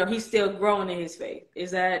 but he's still growing in his faith.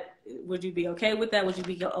 Would you be okay with that? Would you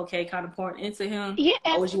be okay kind of pouring into him? Yeah,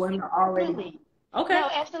 absolutely. Or would you want him to already be? Okay. No,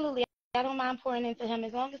 absolutely. I don't mind pouring into him,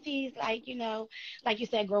 as long as he's like, like you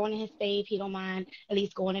said, growing in his faith. He don't mind at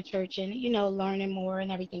least going to church and, learning more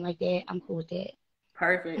and everything like that. I'm cool with that.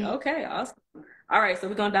 Perfect. Okay, awesome. All right, so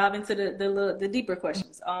we're gonna dive into the deeper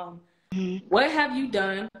questions. What have you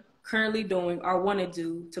done, currently doing, or want to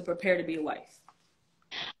do to prepare to be a wife?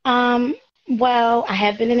 Well, I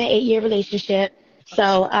have been in an 8-year relationship,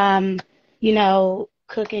 so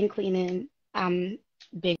cooking, cleaning, I'm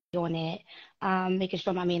big on that. Making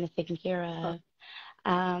sure my man is taken care of.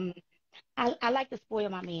 I like to spoil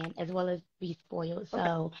my man as well as be spoiled. Okay.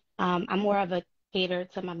 So I'm more of a cater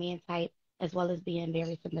to my man type, as well as being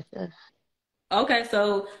very submissive. Okay,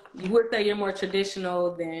 so you would say you're more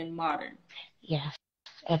traditional than modern. Yes.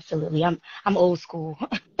 absolutely. I'm old school.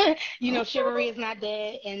 You know, chivalry is not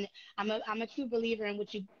dead, and I'm a true believer in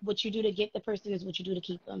what you do to get the person is what you do to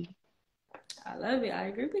keep them. I love it. I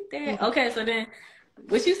agree with that. Okay, so then,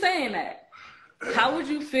 what you saying that? How would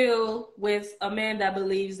you feel with a man that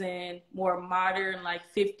believes in more modern, like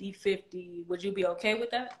 50-50? Would you be okay with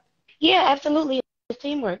that? Yeah, absolutely. It's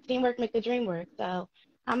teamwork. Teamwork make the dream work. So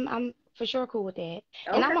I'm for sure cool with that. Okay.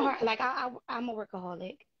 And I'm I'm a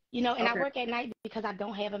workaholic, you know, and I work at night because I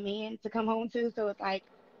don't have a man to come home to. So it's like,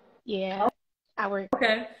 yeah, I work.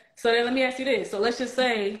 Okay. So then let me ask you this. So let's just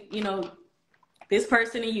say, you know, this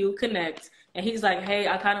person and you connect, and he's like, hey,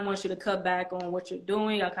 I kind of want you to cut back on what you're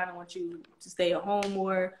doing. I kind of want you to stay at home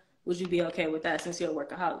more. Would you be okay with that since you're a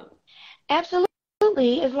workaholic?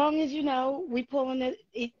 Absolutely. As long as, you know, we pull in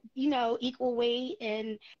you know, equal weight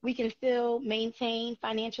and we can still maintain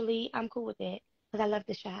financially, I'm cool with it because I love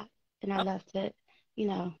to shop and I love to, you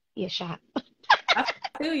know, shop. I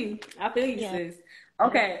feel you. Yeah. Sis.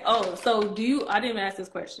 Okay. Oh, so I didn't even ask this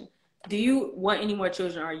question. Do you want any more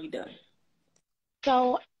children or are you done?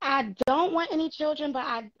 So I don't want any children, but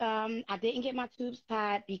I didn't get my tubes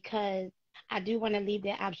tied because I do want to leave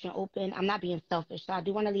that option open. I'm not being selfish, so I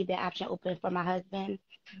do want to leave that option open for my husband,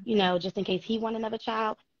 you know, just in case he wants another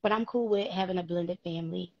child. But I'm cool with having a blended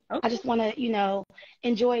family. Okay. I just want to, you know,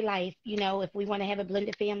 enjoy life. You know, if we want to have a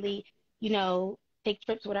blended family, you know, take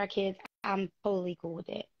trips with our kids, I'm totally cool with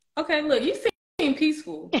it. Okay, look, you seem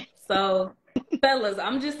peaceful. So, fellas,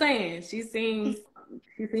 I'm just saying, she seems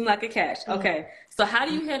like a catch. Okay, so how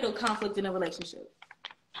do you handle conflict in a relationship?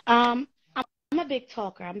 I'm a big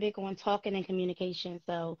talker. I'm big on talking and communication.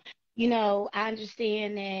 So, you know, I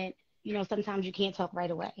understand that, you know, sometimes you can't talk right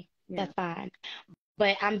away. Yeah. That's fine.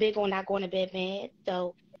 But I'm big on not going to bed mad.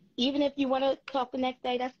 So even if you want to talk the next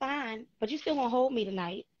day, that's fine. But you're still going to hold me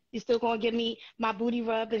tonight. You're still going to give me my booty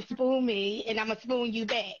rub and spoon me, and I'm going to spoon you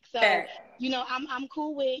back. So, you know, I'm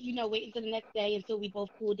cool with, you know, waiting until the next day until we both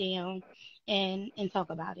cool down and talk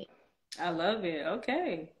about it. I love it.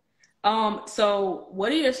 Okay. So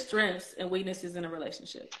what are your strengths and weaknesses in a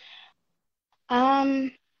relationship?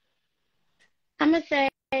 I'm going to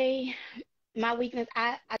say my weakness,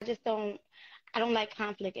 I don't like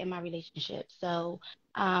conflict in my relationship. So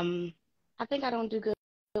I think I don't do good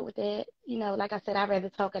with it. You know, like I said, I'd rather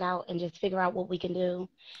talk it out and just figure out what we can do.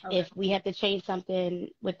 Okay. If we have to change something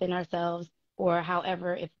within ourselves or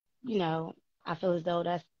however, if, you know, I feel as though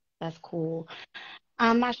that's cool.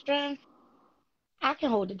 My strength, I can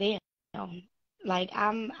hold it down. Like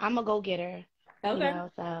I'm a go-getter. Okay. You know,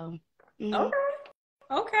 so. Mm-hmm.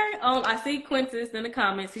 Okay. I see Quintus in the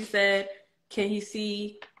comments. He said, can he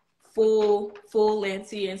see full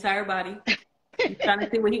length, your entire body? I'm trying to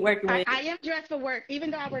see what he's working with. I am dressed for work. Even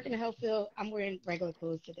though I work in the health field, I'm wearing regular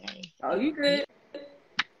clothes today. So. Oh, you good?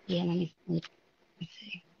 Yeah, let me see.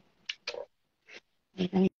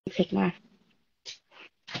 Let me take my...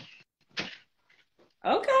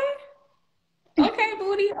 Okay. Okay,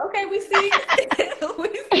 booty. Okay, we see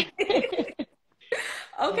it.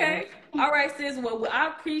 Okay. All right, sis. Well, I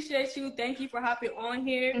appreciate you. Thank you for hopping on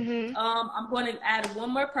here. Mm-hmm. I'm going to add one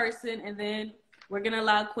more person, and then we're going to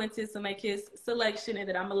allow Quintus to make his selection, and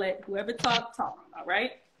then I'm going to let whoever talk. All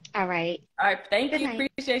right? All right. All right. Thank you.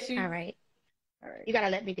 Appreciate you. All right. You got to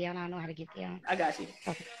let me down. I don't know how to get down. I got you.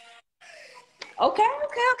 Okay. All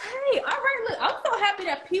right. Look, I'm so happy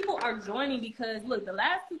that people are joining because, look, the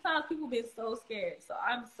last 2 times people been so scared. So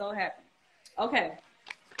I'm so happy. Okay.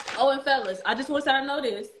 Oh, and fellas, I just want y'all to know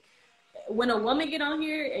this. When a woman get on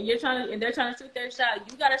here and they're trying to shoot their shot,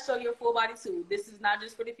 you gotta show your full body too. This is not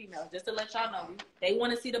just for the females, just to let y'all know. They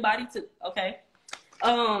want to see the body too, okay?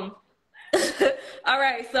 All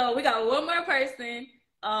right, so we got one more person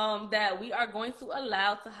that we are going to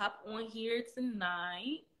allow to hop on here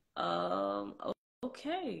tonight.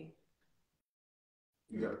 Okay.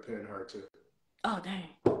 You gotta pin her too. Oh dang.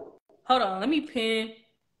 Hold on, let me pin.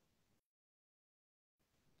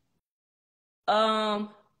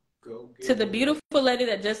 To the beautiful lady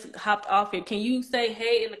that just hopped off here, can you say,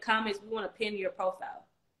 hey, in the comments, we want to pin your profile?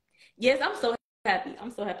 Yes, I'm so happy.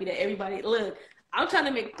 I'm so happy that everybody, look, I'm trying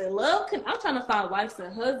to make the love, I'm trying to find wives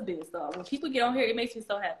and husbands. So when people get on here, it makes me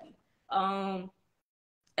so happy.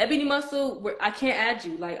 Ebony Muscle, I can't add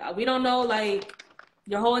you. Like, we don't know, like,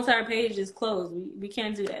 your whole entire page is closed. We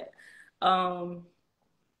can't do that.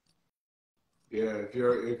 Yeah, if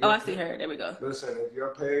you're I see her. There we go. Listen, if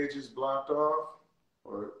your page is blocked off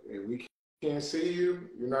or if we can't see you,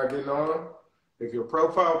 you're not getting on. If your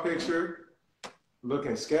profile picture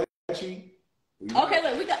looking sketchy. Okay,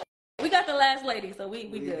 look, we got the last lady, so we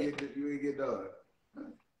good. You get done.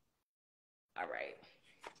 All right.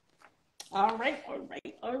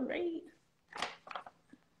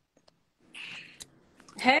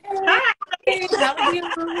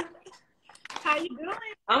 How you doing?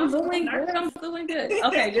 I'm doing good. I'm doing good.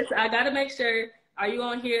 Okay, just I gotta make sure. Are you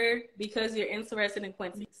on here because you're interested in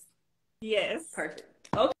Quincy's? Yes. Perfect.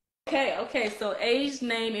 Okay. So age,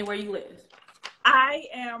 name, and where you live. I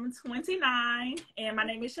am 29, and my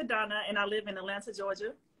name is Shadonna, and I live in Atlanta,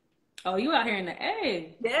 Georgia. Oh, you out here in the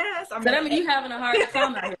A? Yes. So that means you having a hard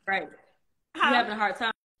time out here, right? You having a hard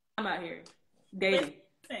time out here dating.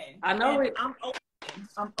 Listen, I know it.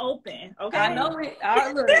 I'm open. Okay. I know it. Look,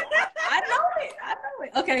 I know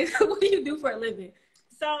it. Okay, so what do you do for a living?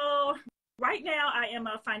 So right now I am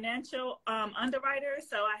a financial underwriter.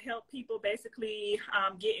 So I help people basically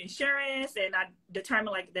get insurance, and I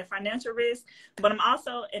determine like their financial risk. But I'm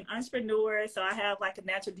also an entrepreneur. So I have like a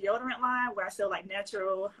natural deodorant line where I sell like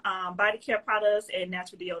natural body care products and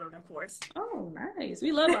natural deodorant, of course. Oh, nice.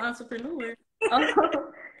 We love an entrepreneur.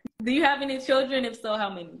 Do you have any children? If so, how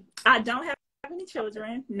many? I don't have any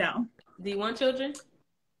children. No. Do you want children?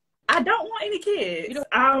 I don't want any kids. You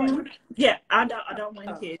don't yeah, I don't want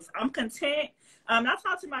any kids. I'm content. I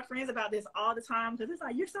talk to my friends about this all the time because it's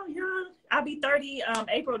like, you're so young. I'll be 30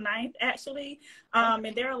 April 9th, actually.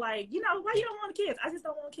 And they're like, you know, why you don't want kids? I just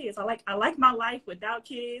don't want kids. I like my life without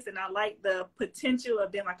kids, and I like the potential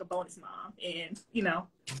of being like a bonus mom. And, you know.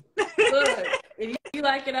 Look, if you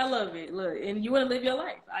like it, I love it. Look, and you want to live your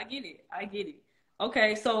life. I get it.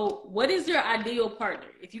 Okay, so what is your ideal partner?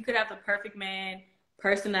 If you could have the perfect man,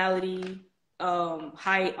 personality,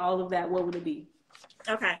 height, all of that, what would it be?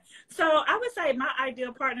 Okay, so I would say my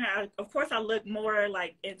ideal partner, of course, I look more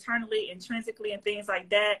like internally, intrinsically, and things like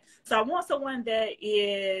that. So I want someone that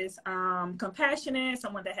is compassionate,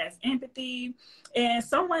 someone that has empathy, and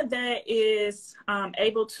someone that is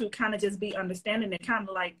able to kind of just be understanding and kind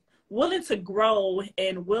of like willing to grow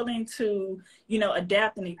and willing to, you know,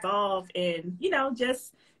 adapt and evolve and, you know,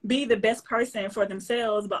 just be the best person for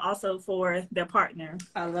themselves, but also for their partner.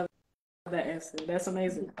 I love that answer. That's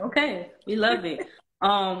amazing. Okay, we love it.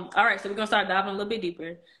 All right, so we're gonna start diving a little bit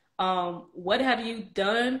deeper. What have you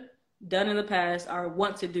done in the past or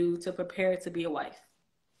want to do to prepare to be a wife?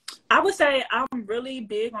 I would say I'm really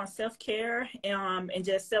big on self-care and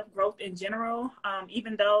just self-growth in general.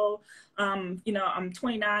 Even though, you know, I'm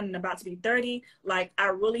 29 and about to be 30, like I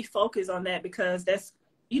really focus on that because that's,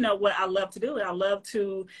 you know, what I love to do. I love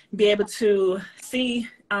to be able to see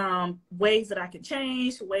ways that I can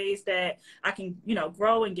change, ways that I can, you know,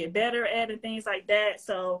 grow and get better at and things like that.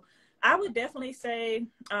 So I would definitely say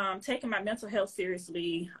taking my mental health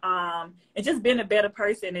seriously and just being a better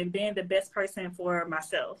person and being the best person for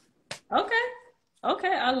myself. Okay.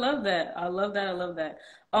 I love that.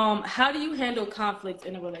 How do you handle conflict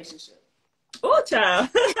in a relationship? Oh, child.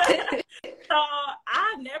 So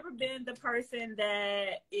I've never been the person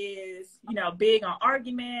that is, you know, big on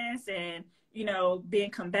arguments and, you know,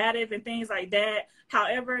 being combative and things like that.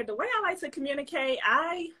 However, the way I like to communicate,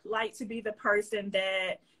 I like to be the person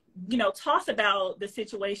that, you know, talks about the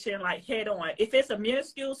situation like head on. If it's a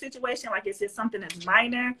minuscule situation, like it's just something that's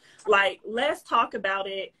minor, like let's talk about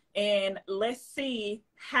it and let's see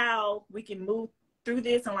how we can move through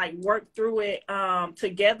this and like work through it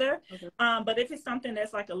together. Okay. But if it's something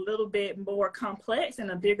that's like a little bit more complex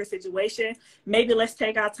and a bigger situation, maybe let's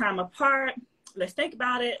take our time apart. Let's think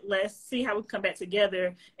about it. Let's see how we can come back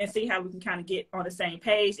together and see how we can kind of get on the same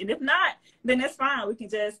page. And if not, then that's fine. We can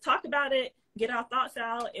just talk about it, get our thoughts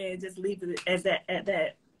out, and just leave it as that at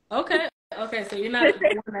that. Okay. So you're not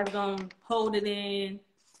the one that's gonna hold it in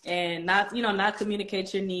and not, you know, not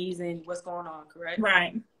communicate your needs and what's going on, correct?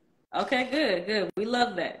 Right. Okay, good. We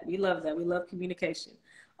love that. We love communication.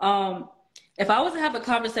 If I was to have a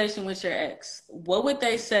conversation with your ex, what would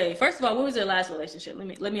they say? First of all, what was your last relationship?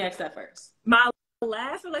 Let me ask that first. My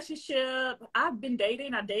last relationship, I've been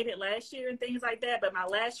dating. I dated last year and things like that, but my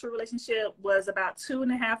last true relationship was about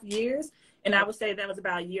 2.5 years, and I would say that was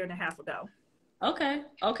about 1.5 years ago. Okay.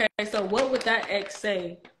 So what would that ex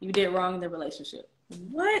say you did wrong in the relationship?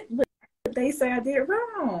 What would they say I did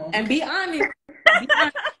wrong? And be honest.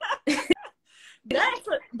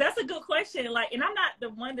 That's a good question. Like, and I'm not the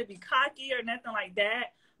one to be cocky or nothing like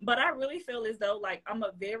that, but I really feel as though like I'm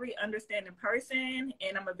a very understanding person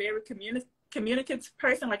and I'm a very communicative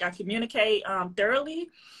person. Like I communicate thoroughly.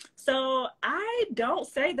 So I don't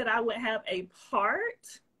say that I would have a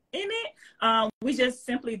part in it. We just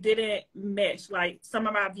simply didn't mesh. Like some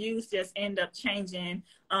of our views just end up changing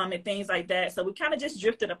and things like that. So we kind of just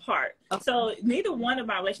drifted apart. Okay. So neither one of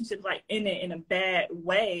my relationships like ended in a bad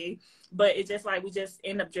way, but it's just like we just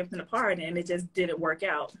end up drifting apart and it just didn't work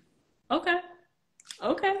out. Okay.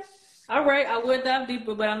 All right. I would dive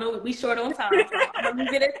deeper, but I know we short on time. So I'm gonna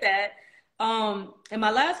leave it at that. And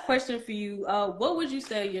my last question for you, what would you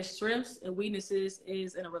say your strengths and weaknesses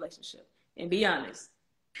is in a relationship? And be honest,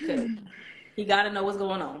 because he got to know what's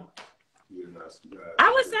going on.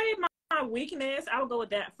 I would say my weakness, I would go with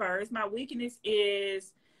that first. My weakness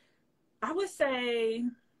is, I would say,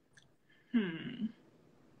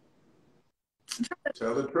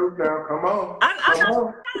 Tell the truth now. Come on. I'm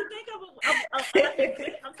trying to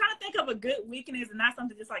think of a good weakness and not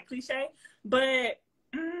something just like cliche. But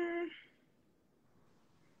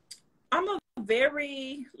I'm a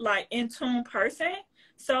very like in tune person.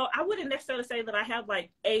 So I wouldn't necessarily say that I have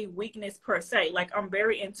like a weakness per se. Like I'm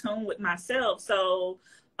very in tune with myself. So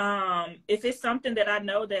if it's something that I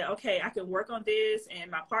know that, okay, I can work on this and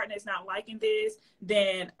my partner is not liking this,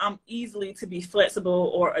 then I'm easily to be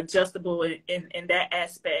flexible or adjustable in that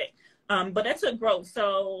aspect. But that's a growth.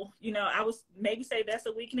 So, you know, I would maybe say that's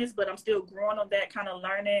a weakness, but I'm still growing on that, kind of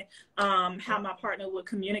learning how my partner would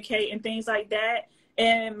communicate and things like that.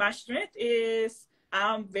 And my strength is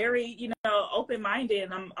I'm very, you know, open-minded,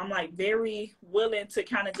 and I'm like very willing to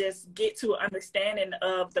kind of just get to an understanding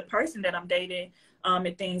of the person that I'm dating,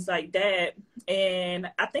 and things like that. And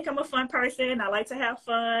I think I'm a fun person. I like to have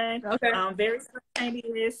fun. Okay. I'm very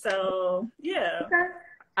spontaneous. So yeah. Okay.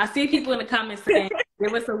 I see people in the comments saying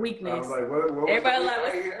give us a weakness. Like, what everybody like,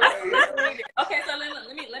 what's a weakness? Okay, so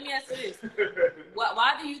let me ask you this.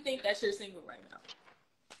 Why do you think that you're single right now?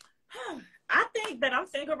 I think that I'm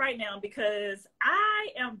single right now because I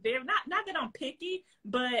am very, not that I'm picky,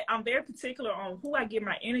 but I'm very particular on who I give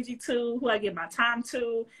my energy to, who I give my time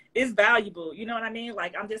to. It's valuable. You know what I mean?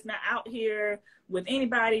 Like, I'm just not out here with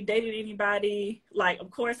anybody, dating anybody. Like,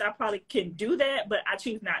 of course, I probably can do that, but I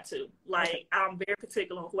choose not to. Like, I'm very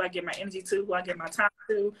particular on who I give my energy to, who I give my time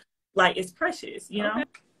to. Like, it's precious, you know?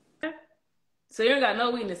 Okay. So you don't got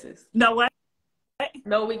no weaknesses? No what?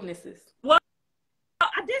 No weaknesses. Well,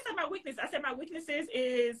 I did say my weakness. I said my weaknesses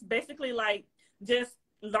is basically like just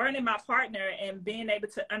learning my partner and being able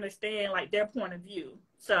to understand like their point of view.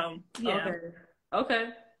 So yeah. Okay.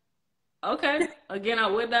 Again, I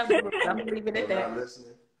would not. I'm gonna leave it at that. Not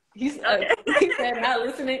listening. He said not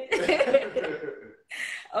listening.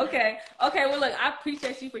 Okay. Well, look, I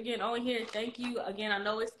appreciate you for getting on here. Thank you again. I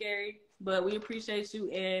know it's scary, but we appreciate you.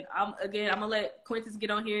 And I'm gonna let Quintus get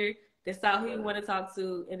on here. Decide who you want to talk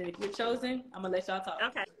to, and then if you're chosen, I'm gonna let y'all talk.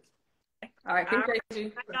 Okay. All right. Appreciate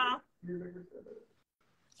you.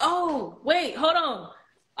 Oh, wait, hold on.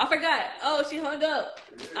 I forgot. Oh, she hung up.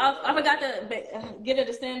 I forgot to get her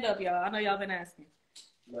to stand up, y'all. I know y'all been asking.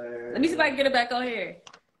 Man, let me see if I can get her back on here.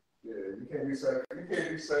 Yeah, you can't be saying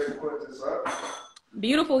put this up.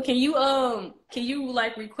 Beautiful. Can you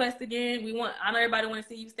like request again? I know everybody want to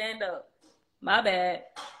see you stand up. My bad.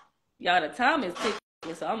 Y'all, the time is ticking.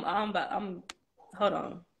 So I'm hold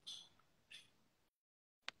on.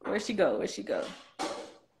 Where'd she go?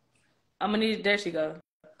 I'm gonna need, there she go.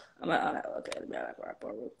 Okay, let me have her up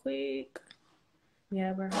real quick.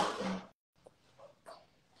 Yeah, bro.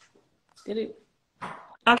 Did it?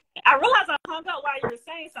 Okay, I realized I hung up while you were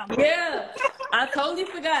saying something. Yeah, I totally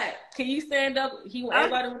forgot. Can you stand up?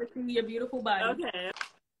 Everybody want to see your beautiful body. Okay,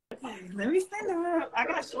 let me stand up. I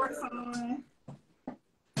got shorts on.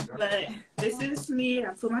 But this is me. I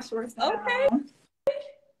put my shorts down. Okay.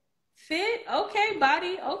 Fit. Okay,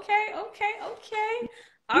 body. Okay. All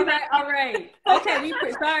right. Okay,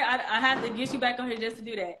 sorry. I had to get you back on here just to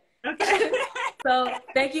do that. Okay. So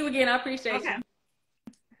thank you again. I appreciate you.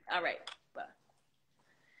 All right. Bye.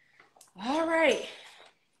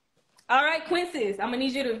 All right, Quincy. I'm gonna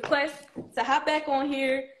need you to request to hop back on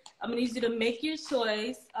here. I'm gonna need you to make your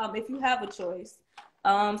choice, if you have a choice.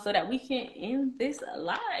 So that we can end this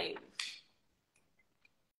live.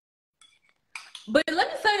 But let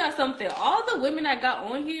me tell y'all something. All the women that got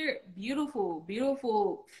on here, beautiful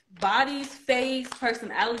bodies, face,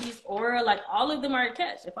 personalities, aura, like all of them are a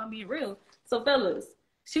catch, if I'm being real. So fellas,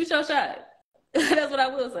 shoot your shot. That's what I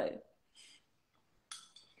will say.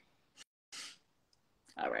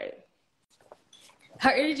 All right. Her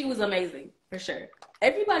energy was amazing, for sure.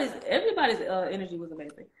 Everybody's energy was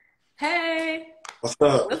amazing. Hey. What's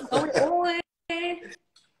up? What's going on?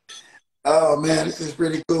 Oh man, this is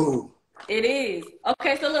pretty cool. It is.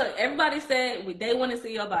 Okay, so look, everybody said they want to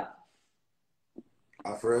see your body.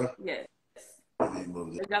 Oh, for real? Yes.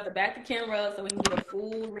 We got the back to camera so we can get a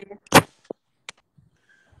full read.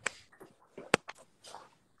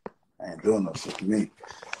 I ain't doing no shit to me.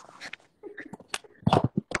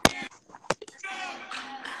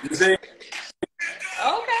 You see? Okay.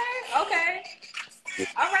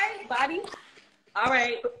 All right, body. All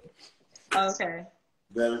right. Okay.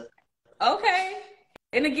 Better. Okay.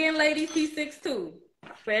 And again, ladies, P6 too.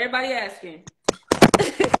 For everybody asking.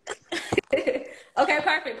 Okay,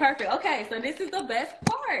 perfect. Okay, so this is the best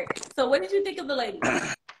part. So what did you think of the lady?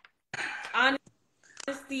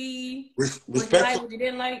 Honesty, respectful. What you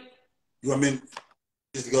didn't like? You want me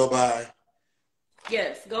just to go by?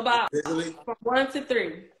 Yes, go by from 1 to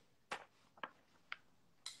 3.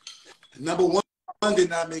 Number one did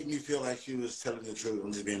not make me feel like she was telling the truth.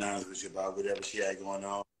 I'm just being honest with you about whatever she had going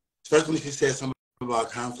on. Especially when she said something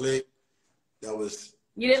about conflict. That was...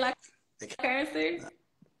 You didn't like her answer?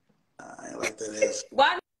 I ain't like that answer.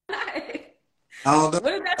 Why not? I don't know.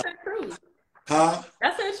 What if that's her truth? Huh?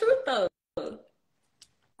 That's her truth, though.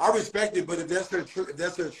 I respect it, but if that's her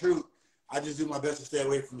truth, I just do my best to stay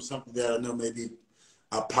away from something that I know may be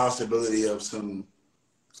a possibility of some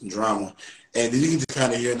drama. And then you can just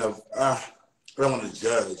kind of hear enough. I don't want to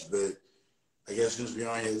judge, but I guess since we're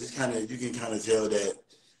on here, you can kind of tell that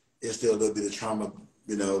it's still a little bit of trauma,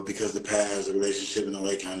 you know, because of the past, the relationship, and all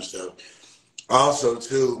that kind of stuff. Also,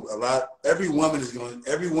 too, every woman and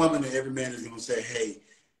every man is going to say, hey,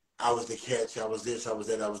 I was the catch, I was this, I was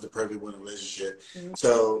that, I was the perfect one in a relationship. Mm-hmm.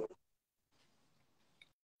 So,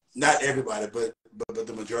 not everybody, but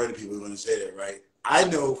the majority of people are going to say that, right? I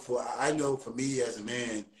know for me as a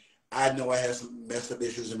man, I know I had some messed up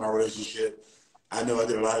issues in my relationship. I know I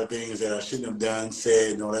did a lot of things that I shouldn't have done,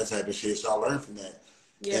 said, and all that type of shit. So I learned from that.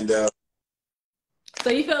 Yeah. And so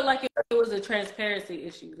you felt like it was a transparency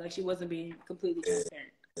issue, like she wasn't being completely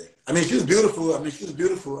transparent. I mean, she was beautiful. I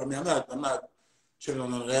mean, I'm not tripping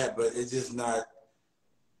on none of that, but it's just not.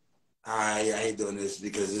 I hate doing this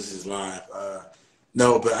because this is live.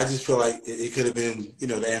 No, but I just feel like it could have been, you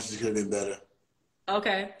know, the answers could have been better.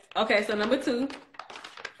 Okay. So number 2.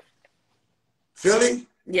 Philly?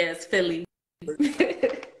 Yes, Philly.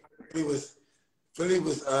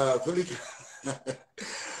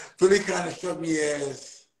 Philly kind of struck me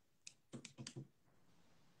as,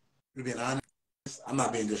 to be honest, I'm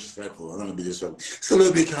not being disrespectful. I'm going to be disrespectful. It's a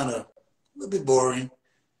little bit boring.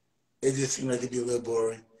 It just seemed like it'd be a little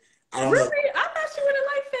boring. I don't know. I thought she would have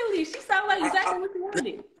liked Philly. She sounded like exactly what you wanted. I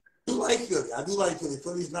do like Philly. I do like Philly.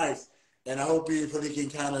 Philly's nice. And I hope Philly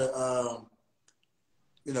can kind of,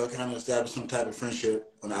 you know, kind of establish some type of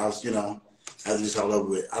friendship when I was, you know, after this all over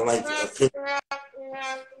with. I like Philly.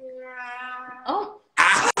 Oh.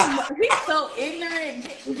 He's so ignorant.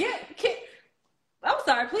 I'm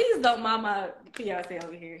sorry. Please don't mind my fiance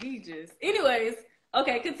over here. Anyways.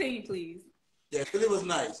 Okay, continue, please. Yeah, Philly was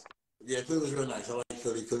nice. Yeah, Philly was real nice. I like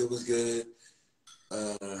Philly. Philly was good.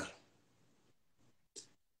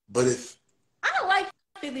 But if I don't like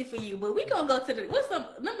Philly for you, but we gonna go to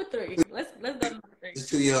number 3. Let's go to number 3. It's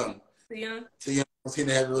too young. Too young. I've seen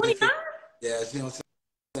that. 29? Yeah,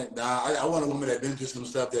 nah, I want a woman that's been through some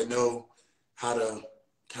stuff that know how to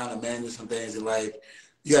kind of manage some things in life.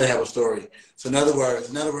 You gotta have a story. So in other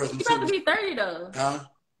words, you about to be 30 though. Huh?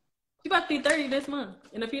 You about to be 30 this month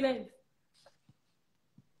in a few days.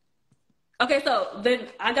 Okay, so then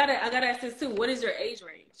I gotta ask this too. What is your age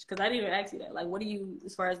range? Because I didn't even ask you that. Like, what do you,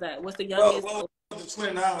 as far as that? What's the youngest? Well, the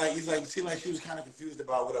 29, it seemed like she was kind of confused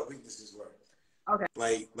about what her weaknesses were. Okay.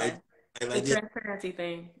 Like the transparency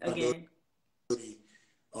thing again.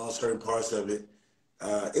 On certain parts of it.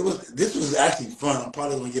 This was actually fun. I'm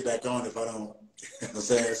probably gonna get back on if I don't. You know what I'm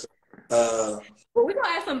saying? So, well, we're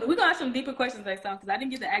gonna ask some deeper questions next time because I didn't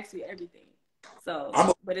get to ask you everything. So,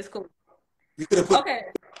 but it's cool. You could have put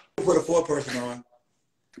a 4th person on.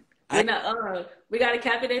 We gotta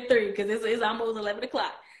cap it at 3 because it's almost 11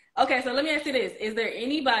 o'clock. Okay, so let me ask you this: is there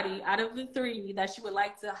anybody out of the 3 that you would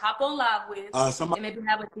like to hop on live with and maybe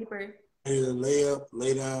have a deeper?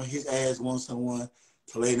 Lay down. His ass wants someone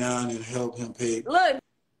to lay down and help him pay. Look,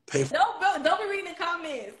 don't be reading the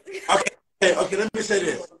comments. Okay. Let me say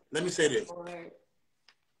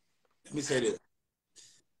this.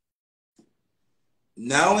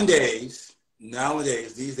 Nowadays,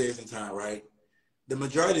 these days in time, right? The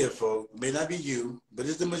majority of folk, may not be you, but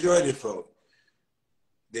it's the majority of folk,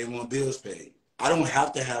 they want bills paid. I don't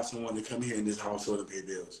have to have someone to come here in this household and pay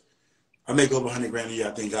bills. I make over $100,000 a year.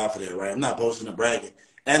 I thank God for that, right? I'm not boasting or bragging,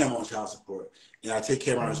 and I'm on child support, and I take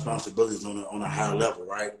care of my responsibilities on a higher level,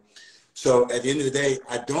 right? So at the end of the day,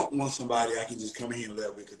 I don't want somebody I can just come in here and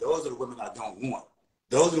live with, because those are the women I don't want.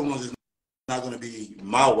 Those are the ones that's not going to be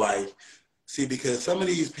my wife. See, because some of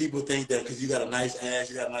these people think that because you got a nice ass,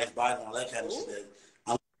 you got a nice body, and all that kind of shit,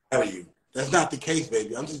 I'm going to marry you. That's not the case,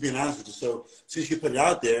 baby. I'm just being honest with you. So since you put it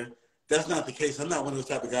out there, that's not the case. I'm not one of those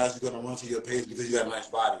type of guys who's going to run to your page because you got a nice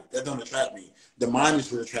body. That don't attract me. The mind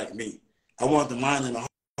is what attract me. I want the mind and the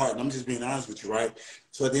heart, and I'm just being honest with you, right?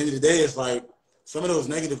 So at the end of the day, it's like some of those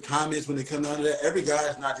negative comments when they come down to that, every guy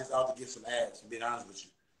is not just out to get some ass, I'm being honest with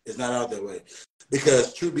you. It's not out that way.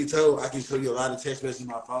 Because truth be told, I can show you a lot of text messages on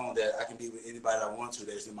my phone that I can be with anybody I want to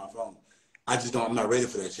that's in my phone. I'm not ready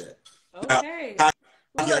for that yet. Okay.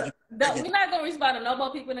 Look, we're not going to respond to no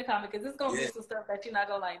more people in the comment because it's going to be some stuff that you're not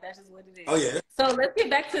going to like. That's just what it is. Oh, yeah. So let's get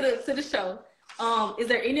back to the show. Is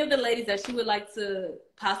there any of the ladies that you would like to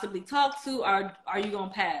possibly talk to, or are you going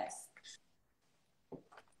to pass?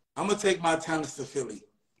 I'm going to take my talents to Philly.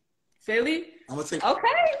 Philly? I'm going to take... Okay.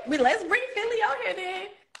 Let's bring Philly out here then.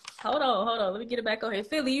 Hold on. Let me get it back on here.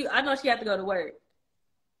 Philly, I know she have to go to work.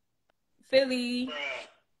 Philly.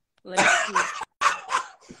 Let's see.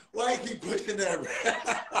 Why you keep pushing that, bro?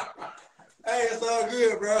 Hey, it's all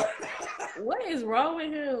good, bro. What is wrong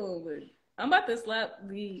with him? I'm about to slap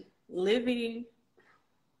the living.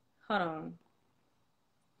 Hold on.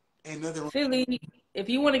 Ain't nothing wrong. Philly, if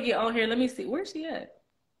you want to get on here, let me see. Where's she at?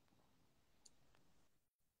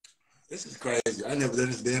 This is crazy. I never done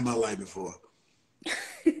this day in my life before.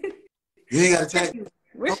 You ain't got to tag me.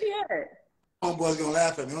 Where's she at? Homeboy's going to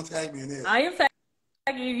laugh at me. Don't tag me in this. I am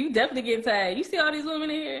tagging you. You definitely getting tagged. You see all these women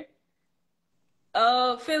in here?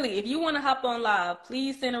 Philly, if you want to hop on live,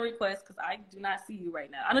 please send a request because I do not see you right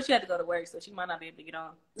now. I know she had to go to work, so she might not be able to get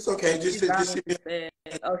on. It's okay. Just sit.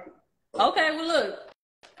 Okay, well, look.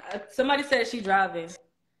 Somebody said she's driving.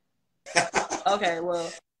 Okay, well,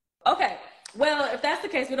 if that's the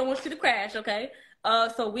case, we don't want you to crash, okay?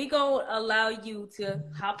 So we gonna allow you to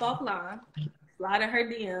hop offline, slide in her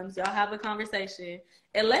DMs, y'all have a conversation,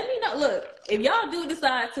 and let me know. Look, if y'all do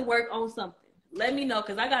decide to work on something, let me know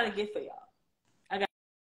because I got a gift for y'all.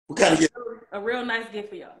 What kind of gift? A real nice gift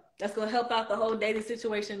for y'all. That's gonna help out the whole dating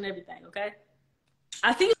situation and everything, okay?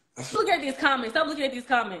 I see you look at these comments. Stop looking at these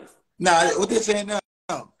comments. Nah, what they saying now?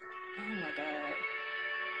 Oh my God.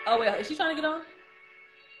 Oh wait, is she trying to get on?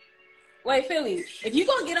 Wait, Philly, if you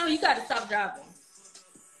gonna get on, you gotta stop driving.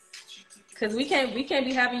 Cause we can't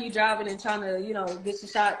be having you driving and trying to, get your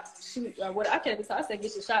shot, shoot, or what I can't be. So I said,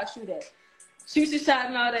 get your shot, shoot at, shoot your shot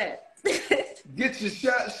and all that. Get your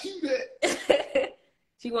shot, shoot at.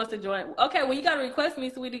 She wants to join. Okay, well you gotta request me,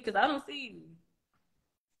 sweetie, cause I don't see you.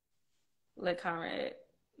 Let Conrad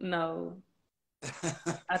know.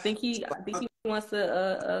 I think he wants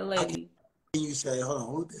a lady. You say, hold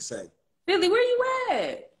on, what did they say? Philly, where you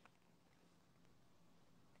at?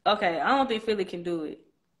 Okay, I don't think Philly can do it.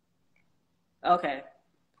 Okay.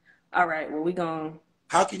 All right, well, we gone.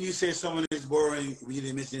 How can you say someone is boring when you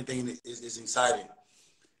didn't mention anything that is exciting?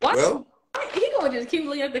 What? Well, he gonna just keep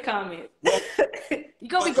looking at the comments. Well, you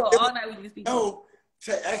gonna be going all night with these people. No,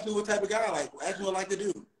 ask me what type of guy I like. Ask me what I like to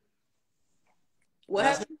do. What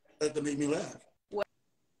happened? Like to make me laugh. What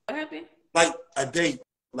happened? Like a date.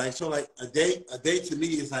 Like a date to me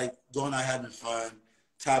is like going out having fun,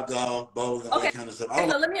 top golf, bowling, all that kind of stuff.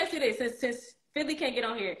 So let me ask you this: since Philly can't get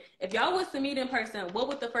on here, if y'all was to meet in person, what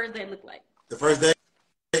would the first date look like? The first date?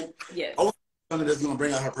 Yes. I want something that's gonna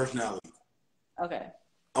bring out her personality. Okay.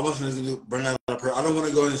 I want something that's gonna bring out her personality. I don't want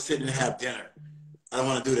to go and sit and have dinner. I don't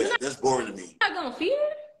want to do that. That's boring to me. You're not gonna feed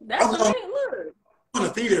her? That's what I look. I'm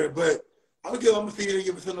gonna feed her, but I'm gonna feed her,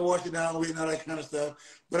 give her something to wash it down with and all that kind of stuff.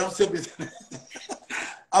 But I'm simply saying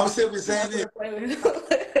this.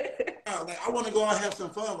 Like, I want to go out and have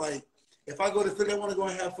some fun. Like, if I go to Philly, I want to go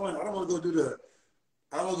and have fun. I don't want to go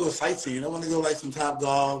I don't want to go sightseeing. I want to go like some top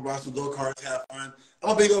golf, ride some go-karts, have fun.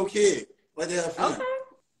 I'm a big old kid. I like to have fun. Okay.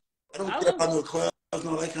 I don't care about no clubs and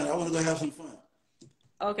all that kind of. I want to go have some fun.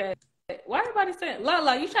 Okay. Why everybody saying,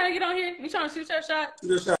 Lala, you trying to get on here? You trying to shoot your shot? Shoot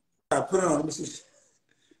your shot. Put it on. Let me see.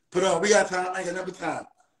 Put it on. We got time. I ain't got enough time.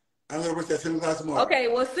 I'm going to work at 10 o'clock tomorrow. Okay,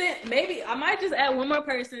 well, maybe I might just add one more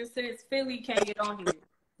person since Philly can't get on here.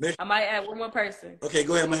 I might add one more person. Okay,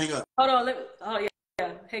 go ahead. I'm going to hang up. Hold on.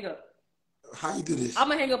 Yeah. Hang up. How you do this? I'm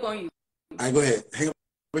going to hang up on you. All right, go ahead. Hang up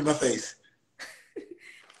with my face.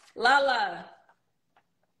 Lala,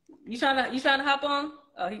 you trying to hop on?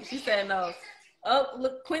 Oh, she said no. Oh,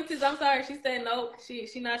 look, Quintus, I'm sorry. She said no.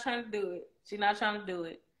 She not trying to do it. She not trying to do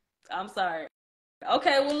it. I'm sorry.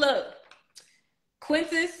 Okay, well, look.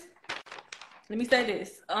 Quintus, let me say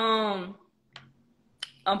this.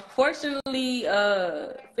 Unfortunately,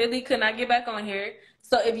 Philly could not get back on here.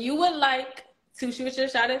 So if you would like to shoot your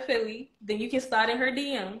shot at Philly, then you can slide in her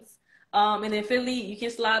DMs. And then Philly, you can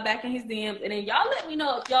slide back in his DMs. And then y'all let me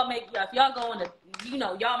know if y'all going to,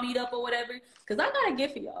 y'all meet up or whatever. Because I got a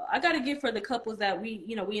gift for y'all. I got a gift for the couples that we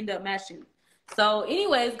end up matching. So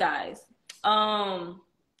anyways, guys,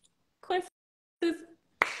 Quintus,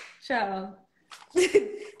 child.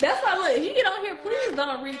 That's why, look, if you get on here, please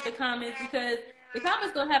don't read the comments because the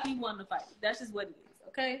comments gonna have you wanting to fight. That's just what it is,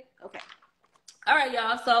 okay? Okay. All right,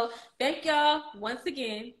 y'all. So thank y'all once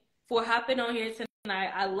again for hopping on here tonight.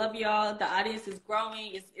 tonight. I love y'all. The audience is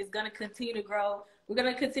growing. It's going to continue to grow. We're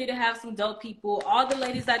going to continue to have some dope people. All the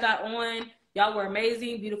ladies that got on, y'all were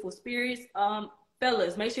amazing, beautiful spirits.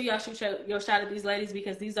 Fellas, make sure y'all shoot your shot at these ladies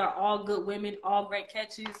because these are all good women, all great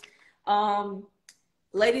catches.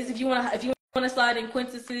 Ladies, if you want to slide in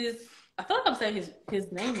Quintus's, I feel like I'm saying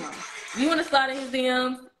his name wrong. If you want to slide in his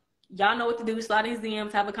DMs, y'all know what to do. Slide in his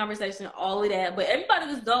DMs, have a conversation, all of that. But everybody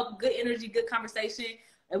was dope, good energy, good conversation,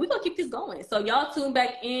 and we're gonna keep this going. So y'all tune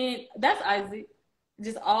back in. That's Isaac,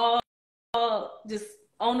 just just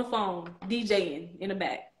on the phone, DJing in the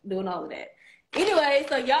back, doing all of that. Anyway,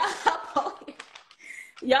 so y'all hop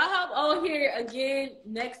on here again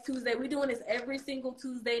next Tuesday. We're doing this every single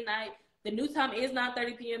Tuesday night. The new time is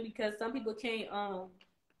 9:30 p.m. because some people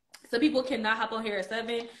cannot hop on here at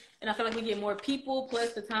 7, and I feel like we get more people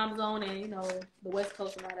plus the time zone and, you know, the West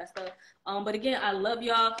Coast and all that stuff. But again, I love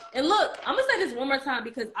y'all. And look, I'm gonna say this one more time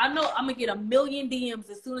because I know I'm gonna get a million DMs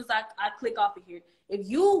as soon as I click off of here. If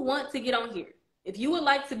you want to get on here, if you would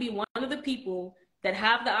like to be one of the people that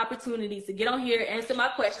have the opportunity to get on here, answer my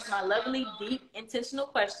questions, my lovely, deep, intentional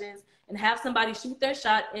questions, and have somebody shoot their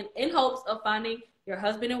shot in hopes of finding your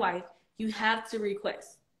husband and wife, you have to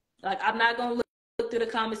request. Like, I'm not going to look through the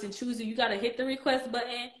comments and choose you. You got to hit the request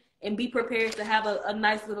button and be prepared to have a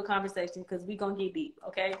nice little conversation because we're going to get deep,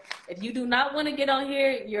 okay? If you do not want to get on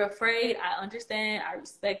here, you're afraid, I understand, I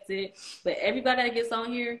respect it. But everybody that gets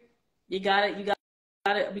on here, we got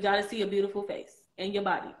to see a beautiful face. And your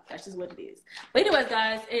body. That's just what it is. But anyways,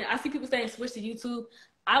 guys, and I see people saying switch to YouTube.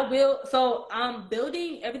 I will. So I'm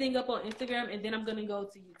building everything up on Instagram, and then I'm gonna go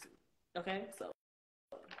to YouTube. Okay. So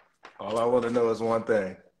all I want to know is one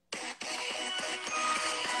thing.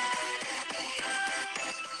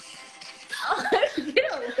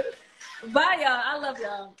 Bye, y'all. I love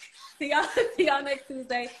y'all. See y'all next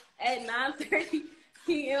Tuesday at 9:30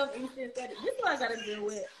 p.m. Eastern Standard. This is what I gotta deal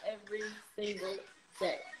with every single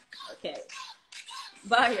day. Okay.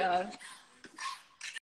 Bye, y'all.